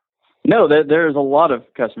 No, there's a lot of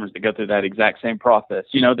customers that go through that exact same process.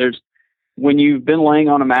 When you've been laying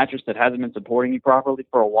on a mattress that hasn't been supporting you properly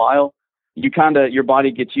for a while, your body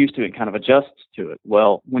gets used to it and kind of adjusts to it.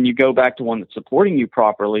 Well, when you go back to one that's supporting you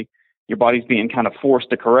properly, your body's being kind of forced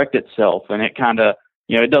to correct itself, and it kind of,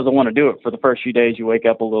 it doesn't want to do it. For the first few days, you wake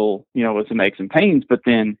up a little, with some aches and pains, but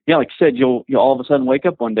then, like you said, you'll all of a sudden wake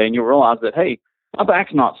up one day and you'll realize that, hey, my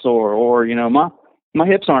back's not sore, or, my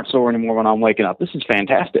hips aren't sore anymore when I'm waking up. This is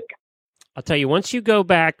fantastic. I'll tell you, once you go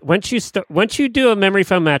back, once you do a memory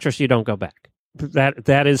foam mattress, you don't go back.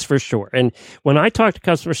 That is for sure. And when I talked to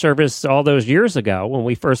customer service all those years ago, when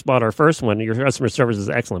we first bought our first one, your customer service is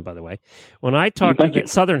excellent, by the way. When I talked to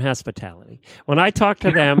Southern Hospitality, when I talked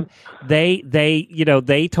to them,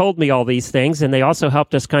 they told me all these things, and they also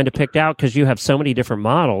helped us kind of pick out, because you have so many different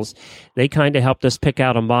models. They kind of helped us pick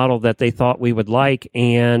out a model that they thought we would like,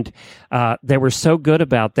 and they were so good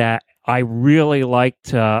about that. I really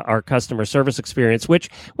liked our customer service experience, which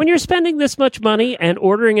when you're spending this much money and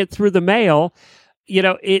ordering it through the mail,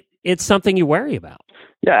 it's something you worry about.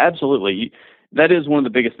 Yeah, absolutely. That is one of the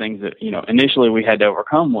biggest things that, initially we had to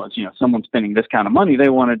overcome was, someone spending this kind of money, they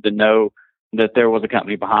wanted to know that there was a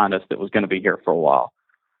company behind us that was going to be here for a while.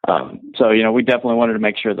 So, we definitely wanted to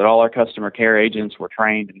make sure that all our customer care agents were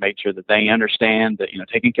trained and made sure that they understand that,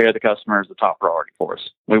 taking care of the customer is the top priority for us.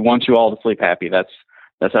 We want you all to sleep happy. That's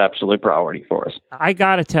that's absolute priority for us. I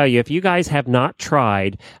got to tell you, if you guys have not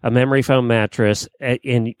tried a memory foam mattress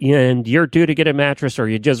and you're due to get a mattress, or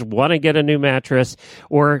you just want to get a new mattress,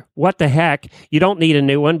 or what the heck, you don't need a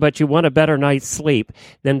new one, but you want a better night's sleep,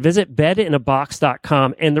 then visit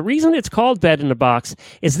bedinabox.com. And the reason it's called Bed in a Box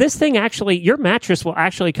is this thing actually, your mattress will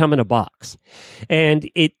actually come in a box. And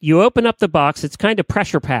you open up the box, it's kind of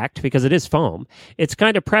pressure packed because it is foam. It's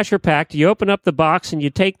kind of pressure packed. You open up the box and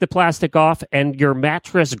you take the plastic off, and your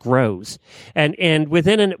mattress grows, and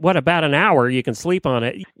within about an hour you can sleep on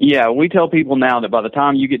it. Yeah, we tell people now that by the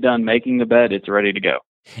time you get done making the bed, it's ready to go.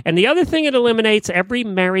 And the other thing it eliminates, every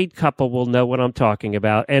married couple will know what I'm talking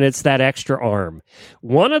about, and it's that extra arm.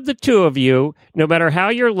 One of the two of you, no matter how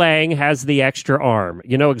you're laying, has the extra arm.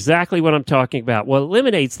 You know exactly what I'm talking about. Well, it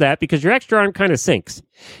eliminates that because your extra arm kind of sinks.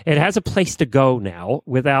 It has a place to go now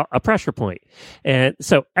without a pressure point. And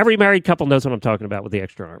so every married couple knows what I'm talking about with the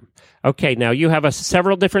extra arm. Okay, now you have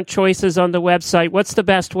several different choices on the website. What's the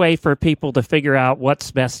best way for people to figure out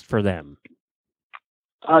what's best for them?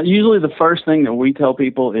 Usually the first thing that we tell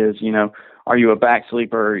people is, are you a back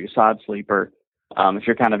sleeper or are you a side sleeper? If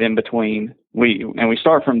you're kind of in between, we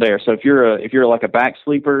start from there. So if you're like a back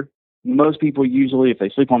sleeper, most people usually, if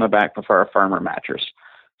they sleep on their back, prefer a firmer mattress.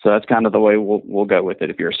 So that's kind of the way we'll go with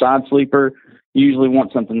it. If you're a side sleeper, you usually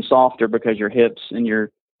want something softer because your hips and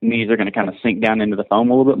your knees are going to kind of sink down into the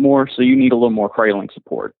foam a little bit more. So you need a little more cradling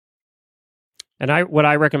support. And what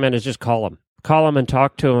I recommend is just call them. Call them and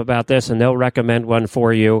talk to them about this, and they'll recommend one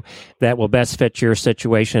for you that will best fit your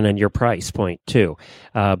situation and your price point, too.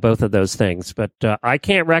 Both of those things. But I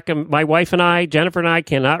can't recommend, my wife and I, Jennifer and I,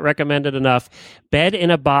 cannot recommend it enough.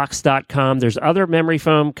 Bedinabox.com. There's other memory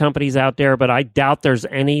foam companies out there, but I doubt there's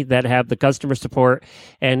any that have the customer support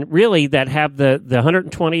and really that have the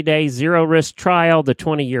 120-day zero-risk trial, the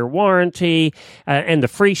 20-year warranty, and the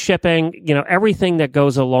free shipping, everything that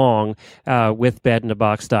goes along with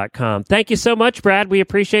bedinabox.com. Thank you so much, Brad. We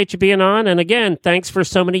appreciate you being on. And again, thanks for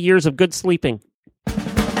so many years of good sleeping.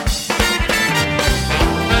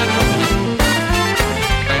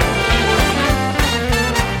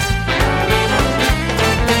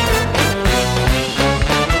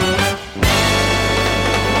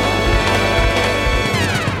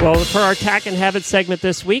 Well, for our Tack and Habit segment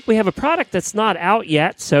this week, we have a product that's not out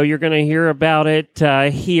yet, so you're going to hear about it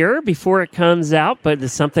here before it comes out, but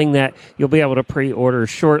it's something that you'll be able to pre-order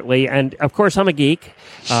shortly. And, of course, I'm a geek.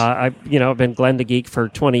 I've been Glenn the Geek for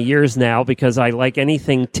 20 years now because I like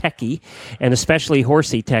anything techie, and especially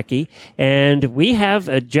horsey techie. And we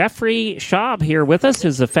have Jeffrey Schaub here with us,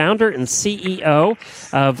 who's the founder and CEO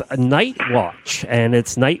of Night Watch. And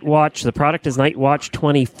it's Night Watch. The product is Night Watch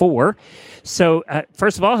 24. So,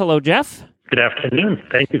 first of all, hello, Jeff. Good afternoon.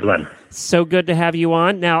 Thank you, Glenn. So good to have you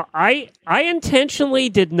on. Now, I intentionally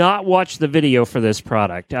did not watch the video for this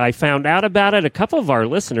product. I found out about it. A couple of our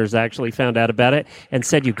listeners actually found out about it and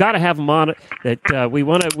said, you've got to have them on. That we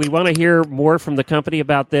want to hear more from the company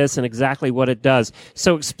about this and exactly what it does.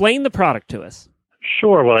 So explain the product to us.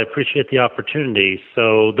 Sure. Well, I appreciate the opportunity.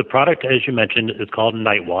 So the product, as you mentioned, is called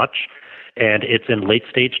Night Watch, and it's in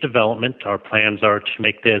late-stage development. Our plans are to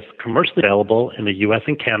make this commercially available in the U.S.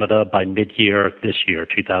 and Canada by mid-year this year,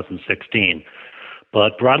 2016.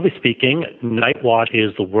 But broadly speaking, Night Watch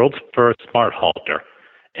is the world's first smart halter.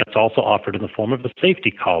 It's also offered in the form of a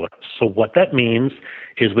safety collar. So what that means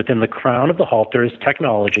is within the crown of the halter is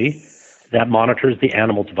technology that monitors the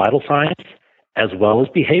animal's vital signs as well as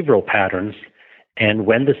behavioral patterns. And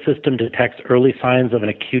when the system detects early signs of an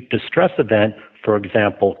acute distress event, for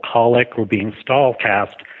example, colic or being stall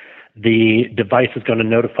cast, the device is going to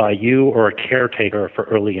notify you or a caretaker for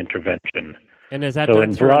early intervention. And is that so done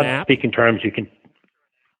in through an broad app? speaking terms, you can.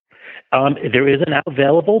 There is an app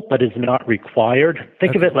available, but is not required.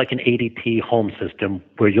 Think of it like an ADT home system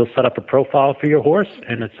where you'll set up a profile for your horse,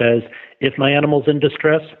 and it says, if my animal's in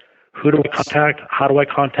distress, who do I contact, how do I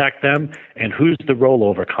contact them, and who's the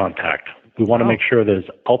rollover contact? We want to make sure there's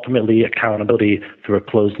ultimately accountability through a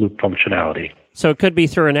closed-loop functionality. So it could be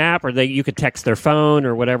through an app, or you could text their phone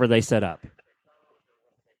or whatever they set up.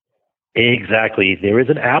 Exactly. There is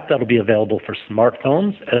an app that will be available for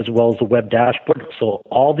smartphones as well as a web dashboard. So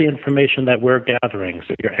all the information that we're gathering,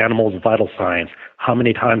 so your animal's vital signs, how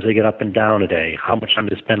many times they get up and down a day, how much time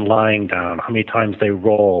they spend lying down, how many times they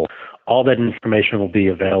roll, all that information will be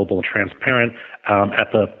available and transparent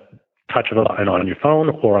at the touch of a button on your phone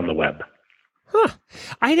or on the web. Huh.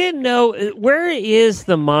 I didn't know. Where is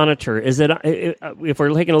the monitor? Is it, if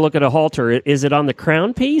we're taking a look at a halter, is it on the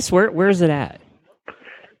crown piece? Where is it at?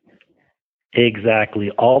 Exactly.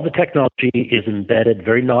 All the technology is embedded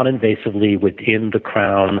very non-invasively within the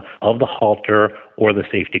crown of the halter or the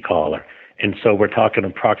safety collar. And so we're talking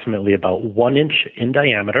approximately about 1 inch in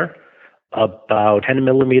diameter, about 10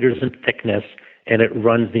 millimeters in thickness, and it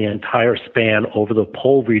runs the entire span over the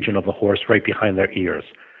pole region of the horse right behind their ears.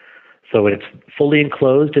 So it's fully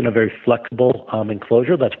enclosed in a very flexible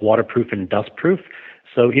enclosure that's waterproof and dustproof.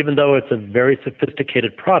 So even though it's a very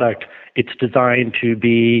sophisticated product, it's designed to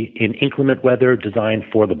be in inclement weather, designed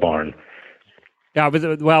for the barn. Yeah,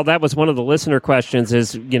 well, that was one of the listener questions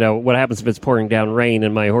is, what happens if it's pouring down rain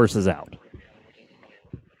and my horse is out?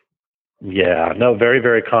 Yeah, no, very,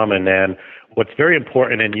 very common. And what's very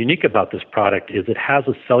important and unique about this product is it has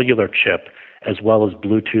a cellular chip as well as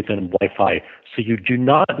Bluetooth and Wi-Fi. So you do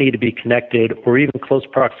not need to be connected or even close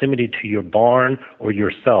proximity to your barn or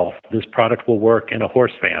yourself. This product will work in a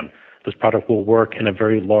horse fan. This product will work in a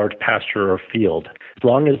very large pasture or field. As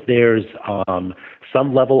long as there's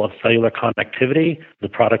some level of cellular connectivity, the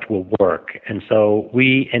product will work. And so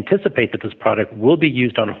we anticipate that this product will be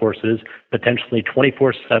used on horses potentially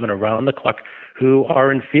 24/7 around the clock who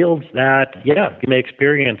are in fields that, you may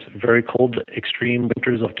experience very cold, extreme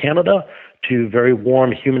winters of Canada to very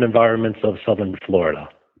warm, humid environments of southern Florida.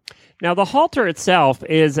 Now, the halter itself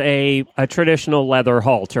is a traditional leather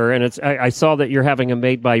halter, and I saw that you're having them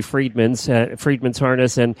made by Friedman's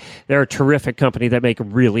Harness, and they're a terrific company that make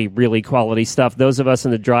really, really quality stuff. Those of us in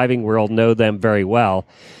the driving world know them very well.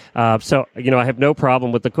 So I have no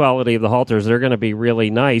problem with the quality of the halters. They're going to be really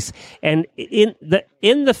nice. And in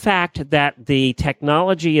the fact that the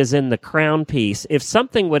technology is in the crown piece, if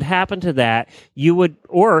something would happen to that, you would,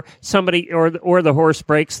 or somebody, or the horse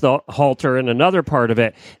breaks the halter in another part of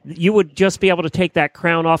it, you would just be able to take that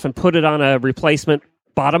crown off and put it on a replacement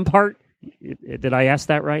bottom part. Did I ask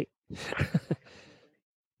that right?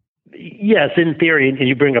 Yes, in theory, and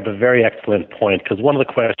you bring up a very excellent point, because one of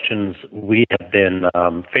the questions we have been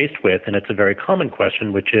faced with, and it's a very common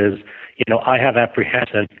question, which is, I have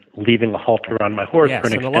apprehension leaving a halter on my horse for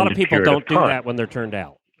an extended period of time. Yes, and a lot of people don't do that when they're turned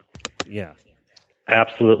out. Yeah.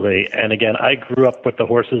 Absolutely. And again, I grew up with the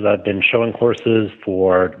horses. I've been showing horses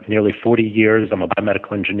for nearly 40 years. I'm a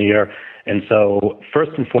biomedical engineer. And so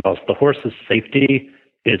first and foremost, the horse's safety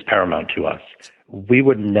is paramount to us. We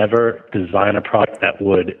would never design a product that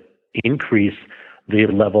would increase the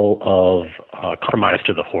level of compromise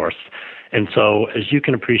to the horse. And so, as you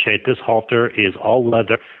can appreciate, this halter is all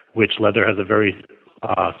leather, which leather has a very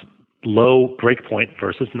low break point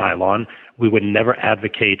versus nylon. We would never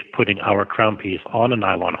advocate putting our crown piece on a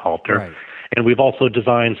nylon halter. Right. And we've also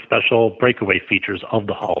designed special breakaway features of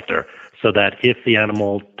the halter so that if the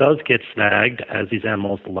animal does get snagged, as these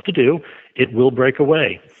animals love to do, it will break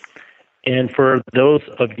away. And for those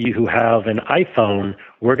of you who have an iPhone,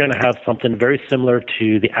 we're going to have something very similar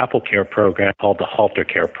to the Apple Care program called the Halter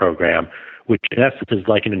Care program, which in essence is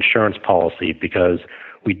like an insurance policy because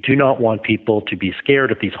we do not want people to be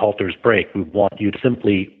scared if these halters break. We want you to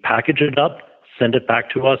simply package it up, send it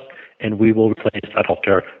back to us, and we will replace that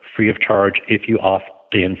halter free of charge if you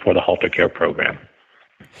opt in for the Halter Care program.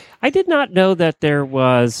 I did not know that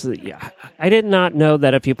I did not know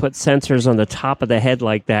that if you put sensors on the top of the head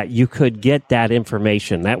like that, you could get that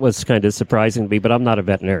information. That was kind of surprising to me, but I'm not a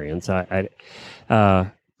veterinarian, so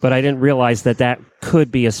but I didn't realize that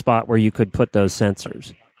could be a spot where you could put those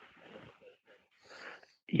sensors.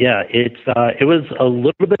 Yeah, it was a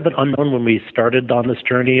little bit of an unknown when we started on this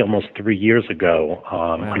journey almost 3 years ago.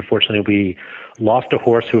 Wow. Unfortunately, we lost a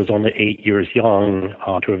horse who was only 8 years young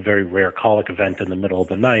to a very rare colic event in the middle of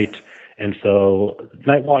the night. And so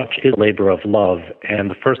Night Watch is a labor of love. And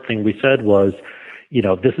the first thing we said was,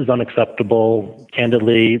 this is unacceptable.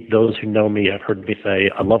 Candidly, those who know me have heard me say,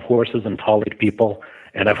 I love horses and tolerate people,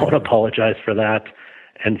 and I won't apologize for that.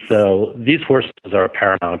 And so these horses are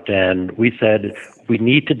paramount, and we said we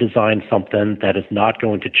need to design something that is not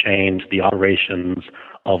going to change the operations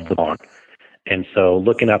of the barn. And so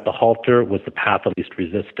looking at the halter was the path of least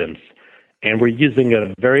resistance. And we're using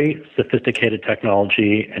a very sophisticated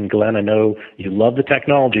technology. And Glenn, I know you love the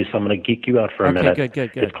technology, so I'm going to geek you out for a minute.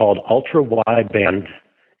 Good. It's called ultra-wideband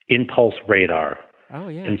impulse radar. Oh,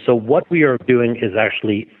 yeah. And so what we are doing is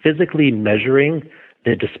actually physically measuring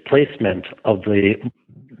the displacement of the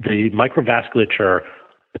microvasculature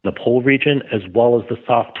in the pole region as well as the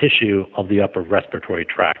soft tissue of the upper respiratory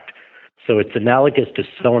tract. So it's analogous to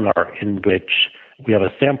sonar in which we have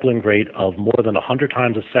a sampling rate of more than 100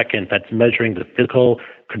 times a second that's measuring the physical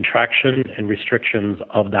contraction and restrictions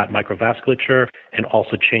of that microvasculature and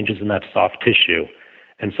also changes in that soft tissue.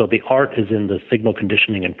 And so the art is in the signal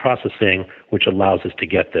conditioning and processing, which allows us to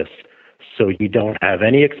get this. So you don't have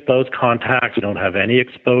any exposed contacts, you don't have any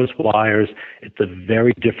exposed wires. It's a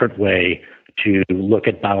very different way to look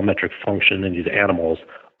at biometric function in these animals,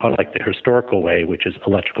 unlike the historical way, which is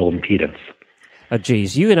electrical impedance.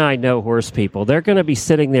 Geez, you and I know horse people. They're going to be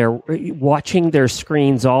sitting there watching their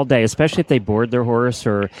screens all day, especially if they board their horse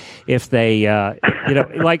or if they,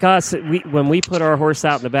 like us, when we put our horse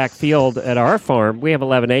out in the back field at our farm, we have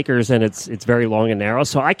 11 acres and it's very long and narrow,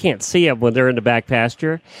 so I can't see them when they're in the back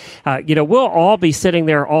pasture. We'll all be sitting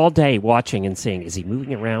there all day watching and seeing, is he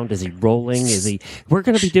moving around? Is he rolling? We're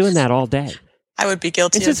going to be doing that all day. I would be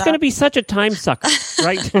guilty of that. It's just going to be such a time sucker,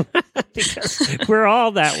 right? Because we're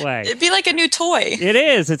all that way. It'd be like a new toy. It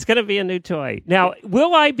is. It's going to be a new toy. Now,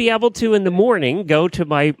 will I be able to, in the morning, go to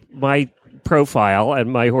my profile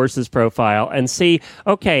and my horse's profile and see,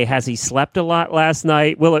 okay, has he slept a lot last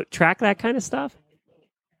night? Will it track that kind of stuff?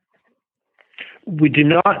 We do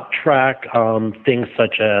not track things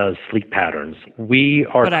such as sleep patterns. We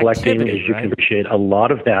are collecting, as you can appreciate, a lot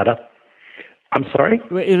of data. I'm sorry?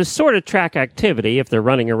 It is sort of track activity. If they're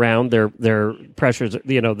running around, their pressures,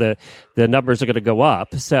 the numbers are going to go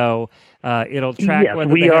up. So it'll track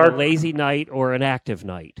whether they had a lazy night or an active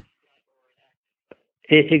night.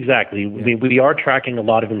 Exactly. Yeah. We are tracking a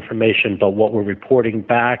lot of information, but what we're reporting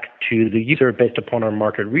back to the user based upon our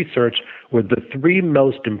market research were the three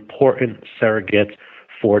most important surrogates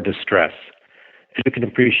for distress. As you can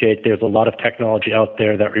appreciate, there's a lot of technology out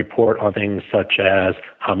there that report on things such as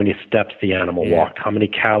how many steps the animal walked, how many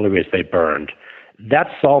calories they burned. That's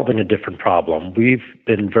solving a different problem. We've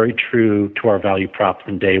been very true to our value prop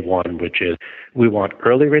from day one, which is we want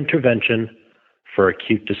earlier intervention for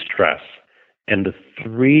acute distress. And the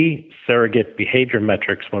three surrogate behavior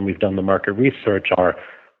metrics when we've done the market research are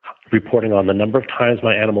reporting on the number of times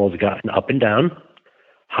my animal has gotten up and down,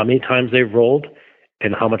 how many times they've rolled,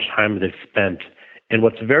 and how much time they've spent. And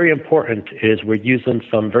what's very important is we're using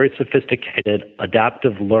some very sophisticated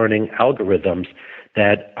adaptive learning algorithms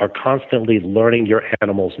that are constantly learning your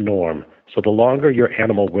animal's norm. So the longer your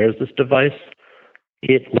animal wears this device,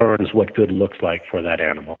 it learns what good looks like for that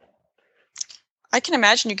animal. I can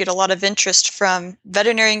imagine you get a lot of interest from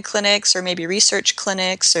veterinarian clinics or maybe research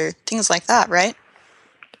clinics or things like that, right?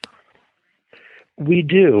 We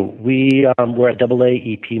do. We were at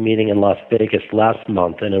AAEP meeting in Las Vegas last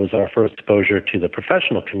month, and it was our first exposure to the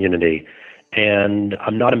professional community. And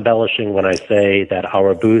I'm not embellishing when I say that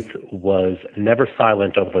our booth was never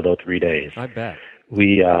silent over those 3 days. I bet.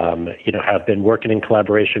 We have been working in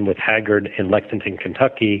collaboration with Haggard in Lexington,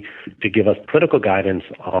 Kentucky, to give us clinical guidance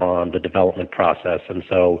on the development process. And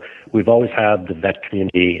so we've always had the vet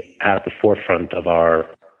community at the forefront of our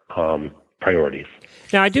priorities.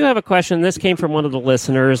 Now, I do have a question. This came from one of the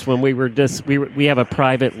listeners when we have a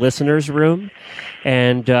private listeners room,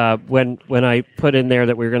 and when I put in there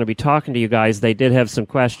that we were going to be talking to you guys, they did have some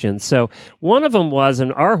questions. So one of them was,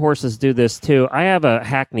 and our horses do this too. I have a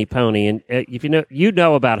Hackney pony, and if you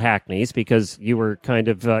know about Hackneys because you were kind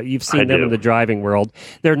of you've seen them in the driving world.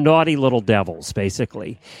 They're naughty little devils,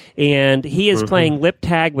 basically, and he is playing lip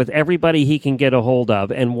tag with everybody he can get a hold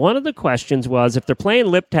of. And one of the questions was, if they're playing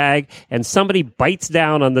lip tag and somebody bites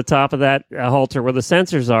down on the top of that halter where the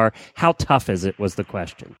sensors are, how tough is it, was the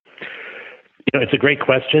question. It's a great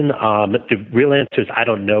question. The real answer is I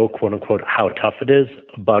don't know, quote unquote, how tough it is,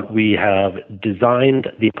 but we have designed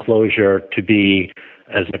the enclosure to be,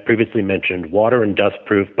 as I previously mentioned, water and dust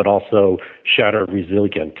proof, but also shatter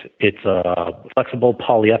resilient. It's a flexible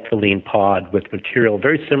polyethylene pod with material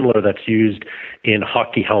very similar that's used in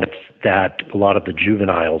hockey helmets that a lot of the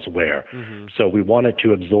juveniles wear. Mm-hmm. So we wanted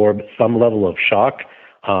to absorb some level of shock.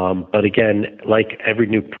 But again, like every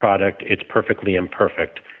new product, it's perfectly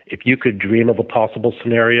imperfect. If you could dream of a possible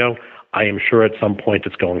scenario, I am sure at some point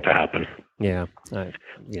it's going to happen. Yeah,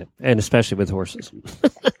 and especially with horses.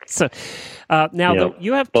 So now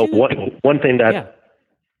you have two. One thing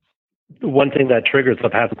that triggers,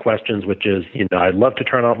 I've had questions, which is, I'd love to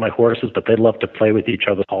turn out my horses, but they'd love to play with each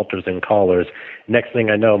other's halters and collars. Next thing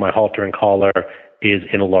I know, my halter and collar is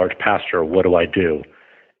in a large pasture. What do I do?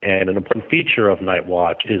 And an important feature of Night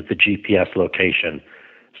Watch is the GPS location.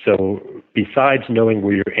 So besides knowing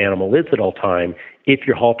where your animal is at all time, if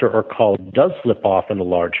your halter or collar does slip off in a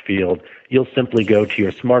large field, you'll simply go to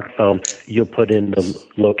your smartphone, you'll put in the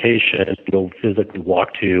location, you'll physically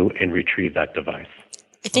walk to and retrieve that device.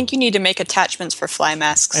 I think you need to make attachments for fly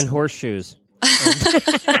masks. And horseshoes.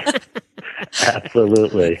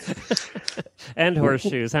 Absolutely. And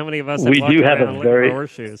horseshoes. How many of us have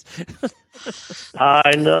horseshoes?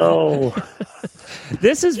 I know.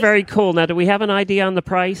 This is very cool. Now, do we have an idea on the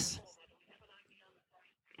price?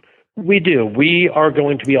 We do. We are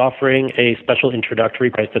going to be offering a special introductory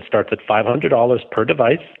price that starts at $500 per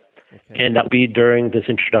device. And that'll be during this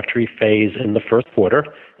introductory phase in the first quarter.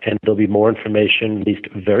 And there'll be more information released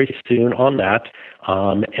very soon on that.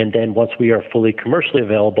 And then once we are fully commercially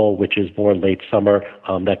available, which is more late summer,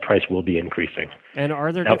 that price will be increasing. And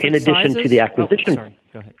are there now, in addition sizes? to the acquisition? Sorry.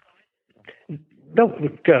 Go ahead. No,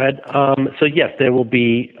 go ahead. So yes, there will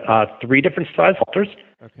be 3 different size halters,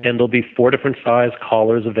 and there'll be 4 different size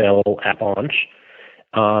collars available at launch.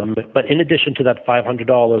 But in addition to that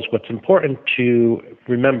 $500, what's important to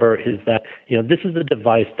remember is that this is a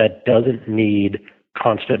device that doesn't need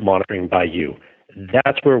constant monitoring by you.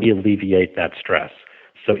 That's where we alleviate that stress.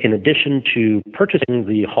 So in addition to purchasing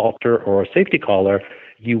the halter or safety collar,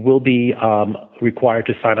 you will be required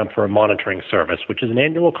to sign up for a monitoring service, which is an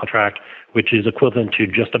annual contract, which is equivalent to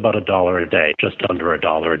just about $1 a day, just under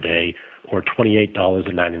 $1 a day, or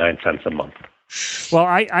 $28.99 a month. Well,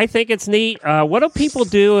 I think it's neat. What do people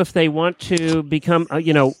do if they want to become,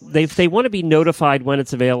 if they want to be notified when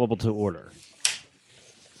it's available to order?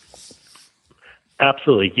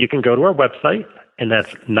 Absolutely. You can go to our website, and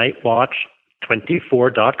that's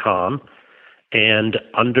nightwatch24.com. And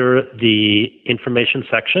under the information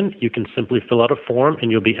section, you can simply fill out a form, and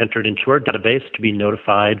you'll be entered into our database to be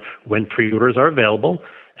notified when pre-orders are available.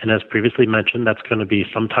 And as previously mentioned, that's going to be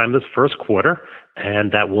sometime this first quarter,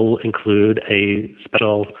 and that will include a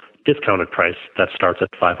special discounted price that starts at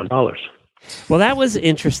 $500. Well, that was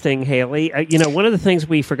interesting, Haley. One of the things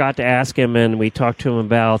we forgot to ask him and we talked to him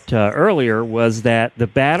about earlier was that the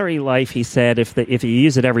battery life, he said, if you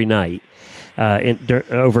use it every night,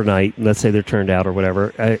 overnight, let's say they're turned out or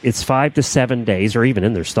whatever, it's 5 to 7 days, or even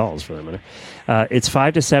in their stalls for that matter. It's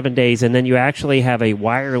 5 to 7 days, and then you actually have a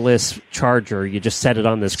wireless charger. You just set it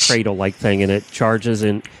on this cradle-like thing, and it charges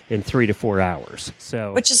in 3 to 4 hours.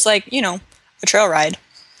 So, which is like, a trail ride.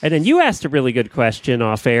 And then you asked a really good question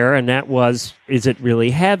off air, and that was, is it really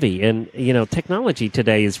heavy? And, technology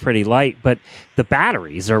today is pretty light, but the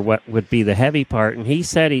batteries are what would be the heavy part. And he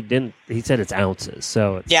said he said it's ounces.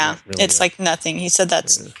 So it's like nothing. He said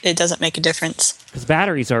it doesn't make a difference. Because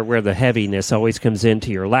batteries are where the heaviness always comes into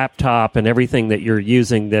your laptop and everything that you're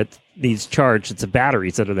using that needs charge. It's the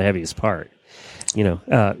batteries that are the heaviest part.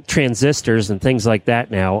 Transistors and things like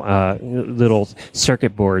that now, little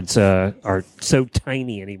circuit boards are so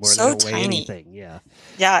tiny anymore. So they don't tiny. weigh anything. Yeah.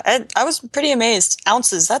 Yeah, I was pretty amazed.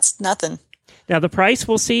 Ounces, that's nothing. Now, the price,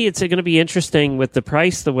 we'll see. It's going to be interesting with the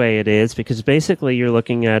price the way it is, because basically you're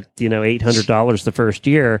looking at, $800 the first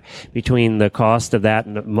year between the cost of that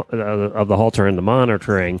and of the halter and the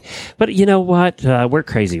monitoring. But you know what? We're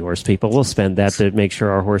crazy horse people. We'll spend that to make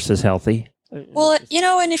sure our horse is healthy. Well,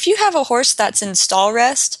 and if you have a horse that's in stall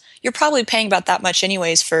rest, you're probably paying about that much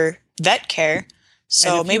anyways for vet care.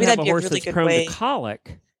 So maybe that'd be a really good way. To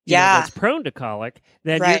colic, that's prone to colic,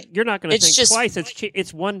 then you're not going to think twice.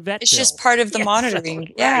 It's one vet. It's bill. just part of the monitoring.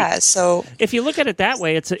 Right. Yeah. So if you look at it that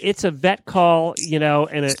way, it's a vet call,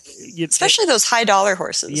 and especially those high dollar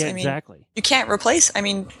horses. Yeah, I mean, exactly. You can't replace. I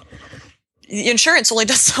mean, the insurance only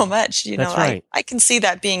does so much. That's right. I can see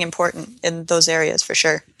that being important in those areas for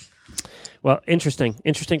sure. Well, interesting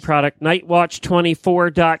product.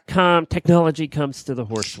 Nightwatch24.com. Technology comes to the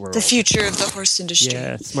horse world. The future of the horse industry.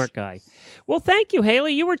 Yeah, smart guy. Well, thank you,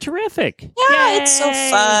 Haley. You were terrific. Yeah, it's so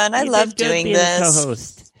fun. I love doing this.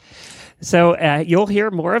 Co-host. So you'll hear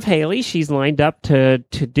more of Haley. She's lined up to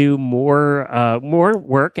do more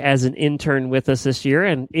work as an intern with us this year,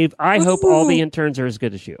 and I hope all the interns are as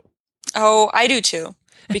good as you. Oh, I do too.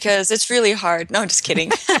 Because it's really hard. No, I'm just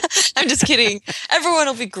kidding. I'm just kidding. Everyone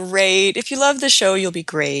will be great. If you love the show, you'll be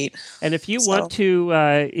great. And if you want to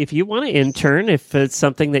intern, if it's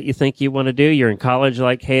something that you think you want to do, you're in college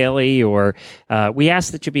like Haley, or we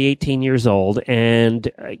ask that you be 18 years old. And,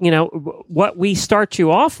 what we start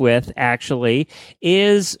you off with actually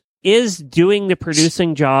is doing the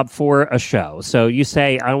producing job for a show. So you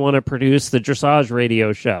say, I want to produce the dressage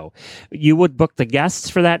radio show. You would book the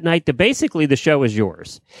guests for that night. Basically, the show is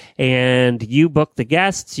yours. And you book the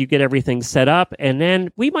guests, you get everything set up, and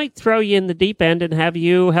then we might throw you in the deep end and have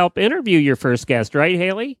you help interview your first guest, right,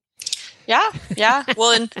 Haley? Yeah.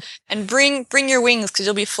 Well, and bring your wings, because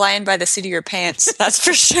you'll be flying by the seat of your pants. That's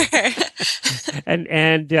for sure.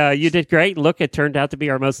 and you did great. Look, it turned out to be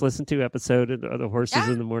our most listened to episode of the Horses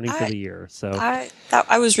in the Morning for the year. So I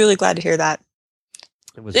was really glad to hear that.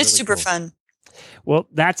 It's really super cool. fun. Well,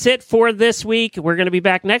 that's it for this week. We're going to be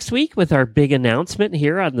back next week with our big announcement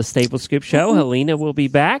here on the Stable Scoop Show. Helena will be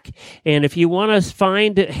back. And if you want to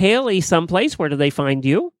find Haley someplace, where do they find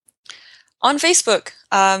you? On Facebook.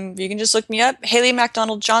 You can just look me up, Haley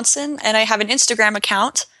MacDonald Johnson, and I have an Instagram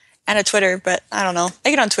account and a Twitter, but I don't know. I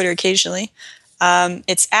get on Twitter occasionally.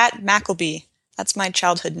 It's at Mackleby. That's my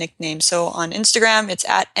childhood nickname. So on Instagram, it's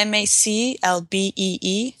at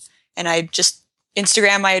MACLBEE, and I just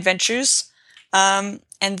Instagram my adventures. And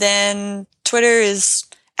then Twitter is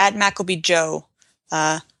at MacklebieJoe.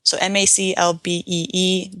 So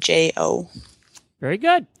MacLbeeejo. Very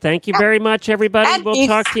good. Thank you very much, everybody. We'll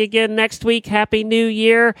talk to you again next week. Happy New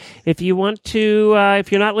Year. If you want to,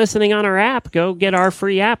 if you're not listening on our app, go get our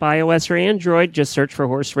free app, iOS or Android. Just search for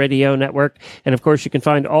Horse Radio Network. And, of course, you can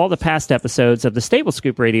find all the past episodes of the Stable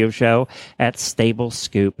Scoop Radio Show at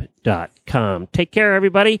stablescoop.com. Take care,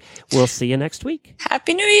 everybody. We'll see you next week.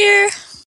 Happy New Year.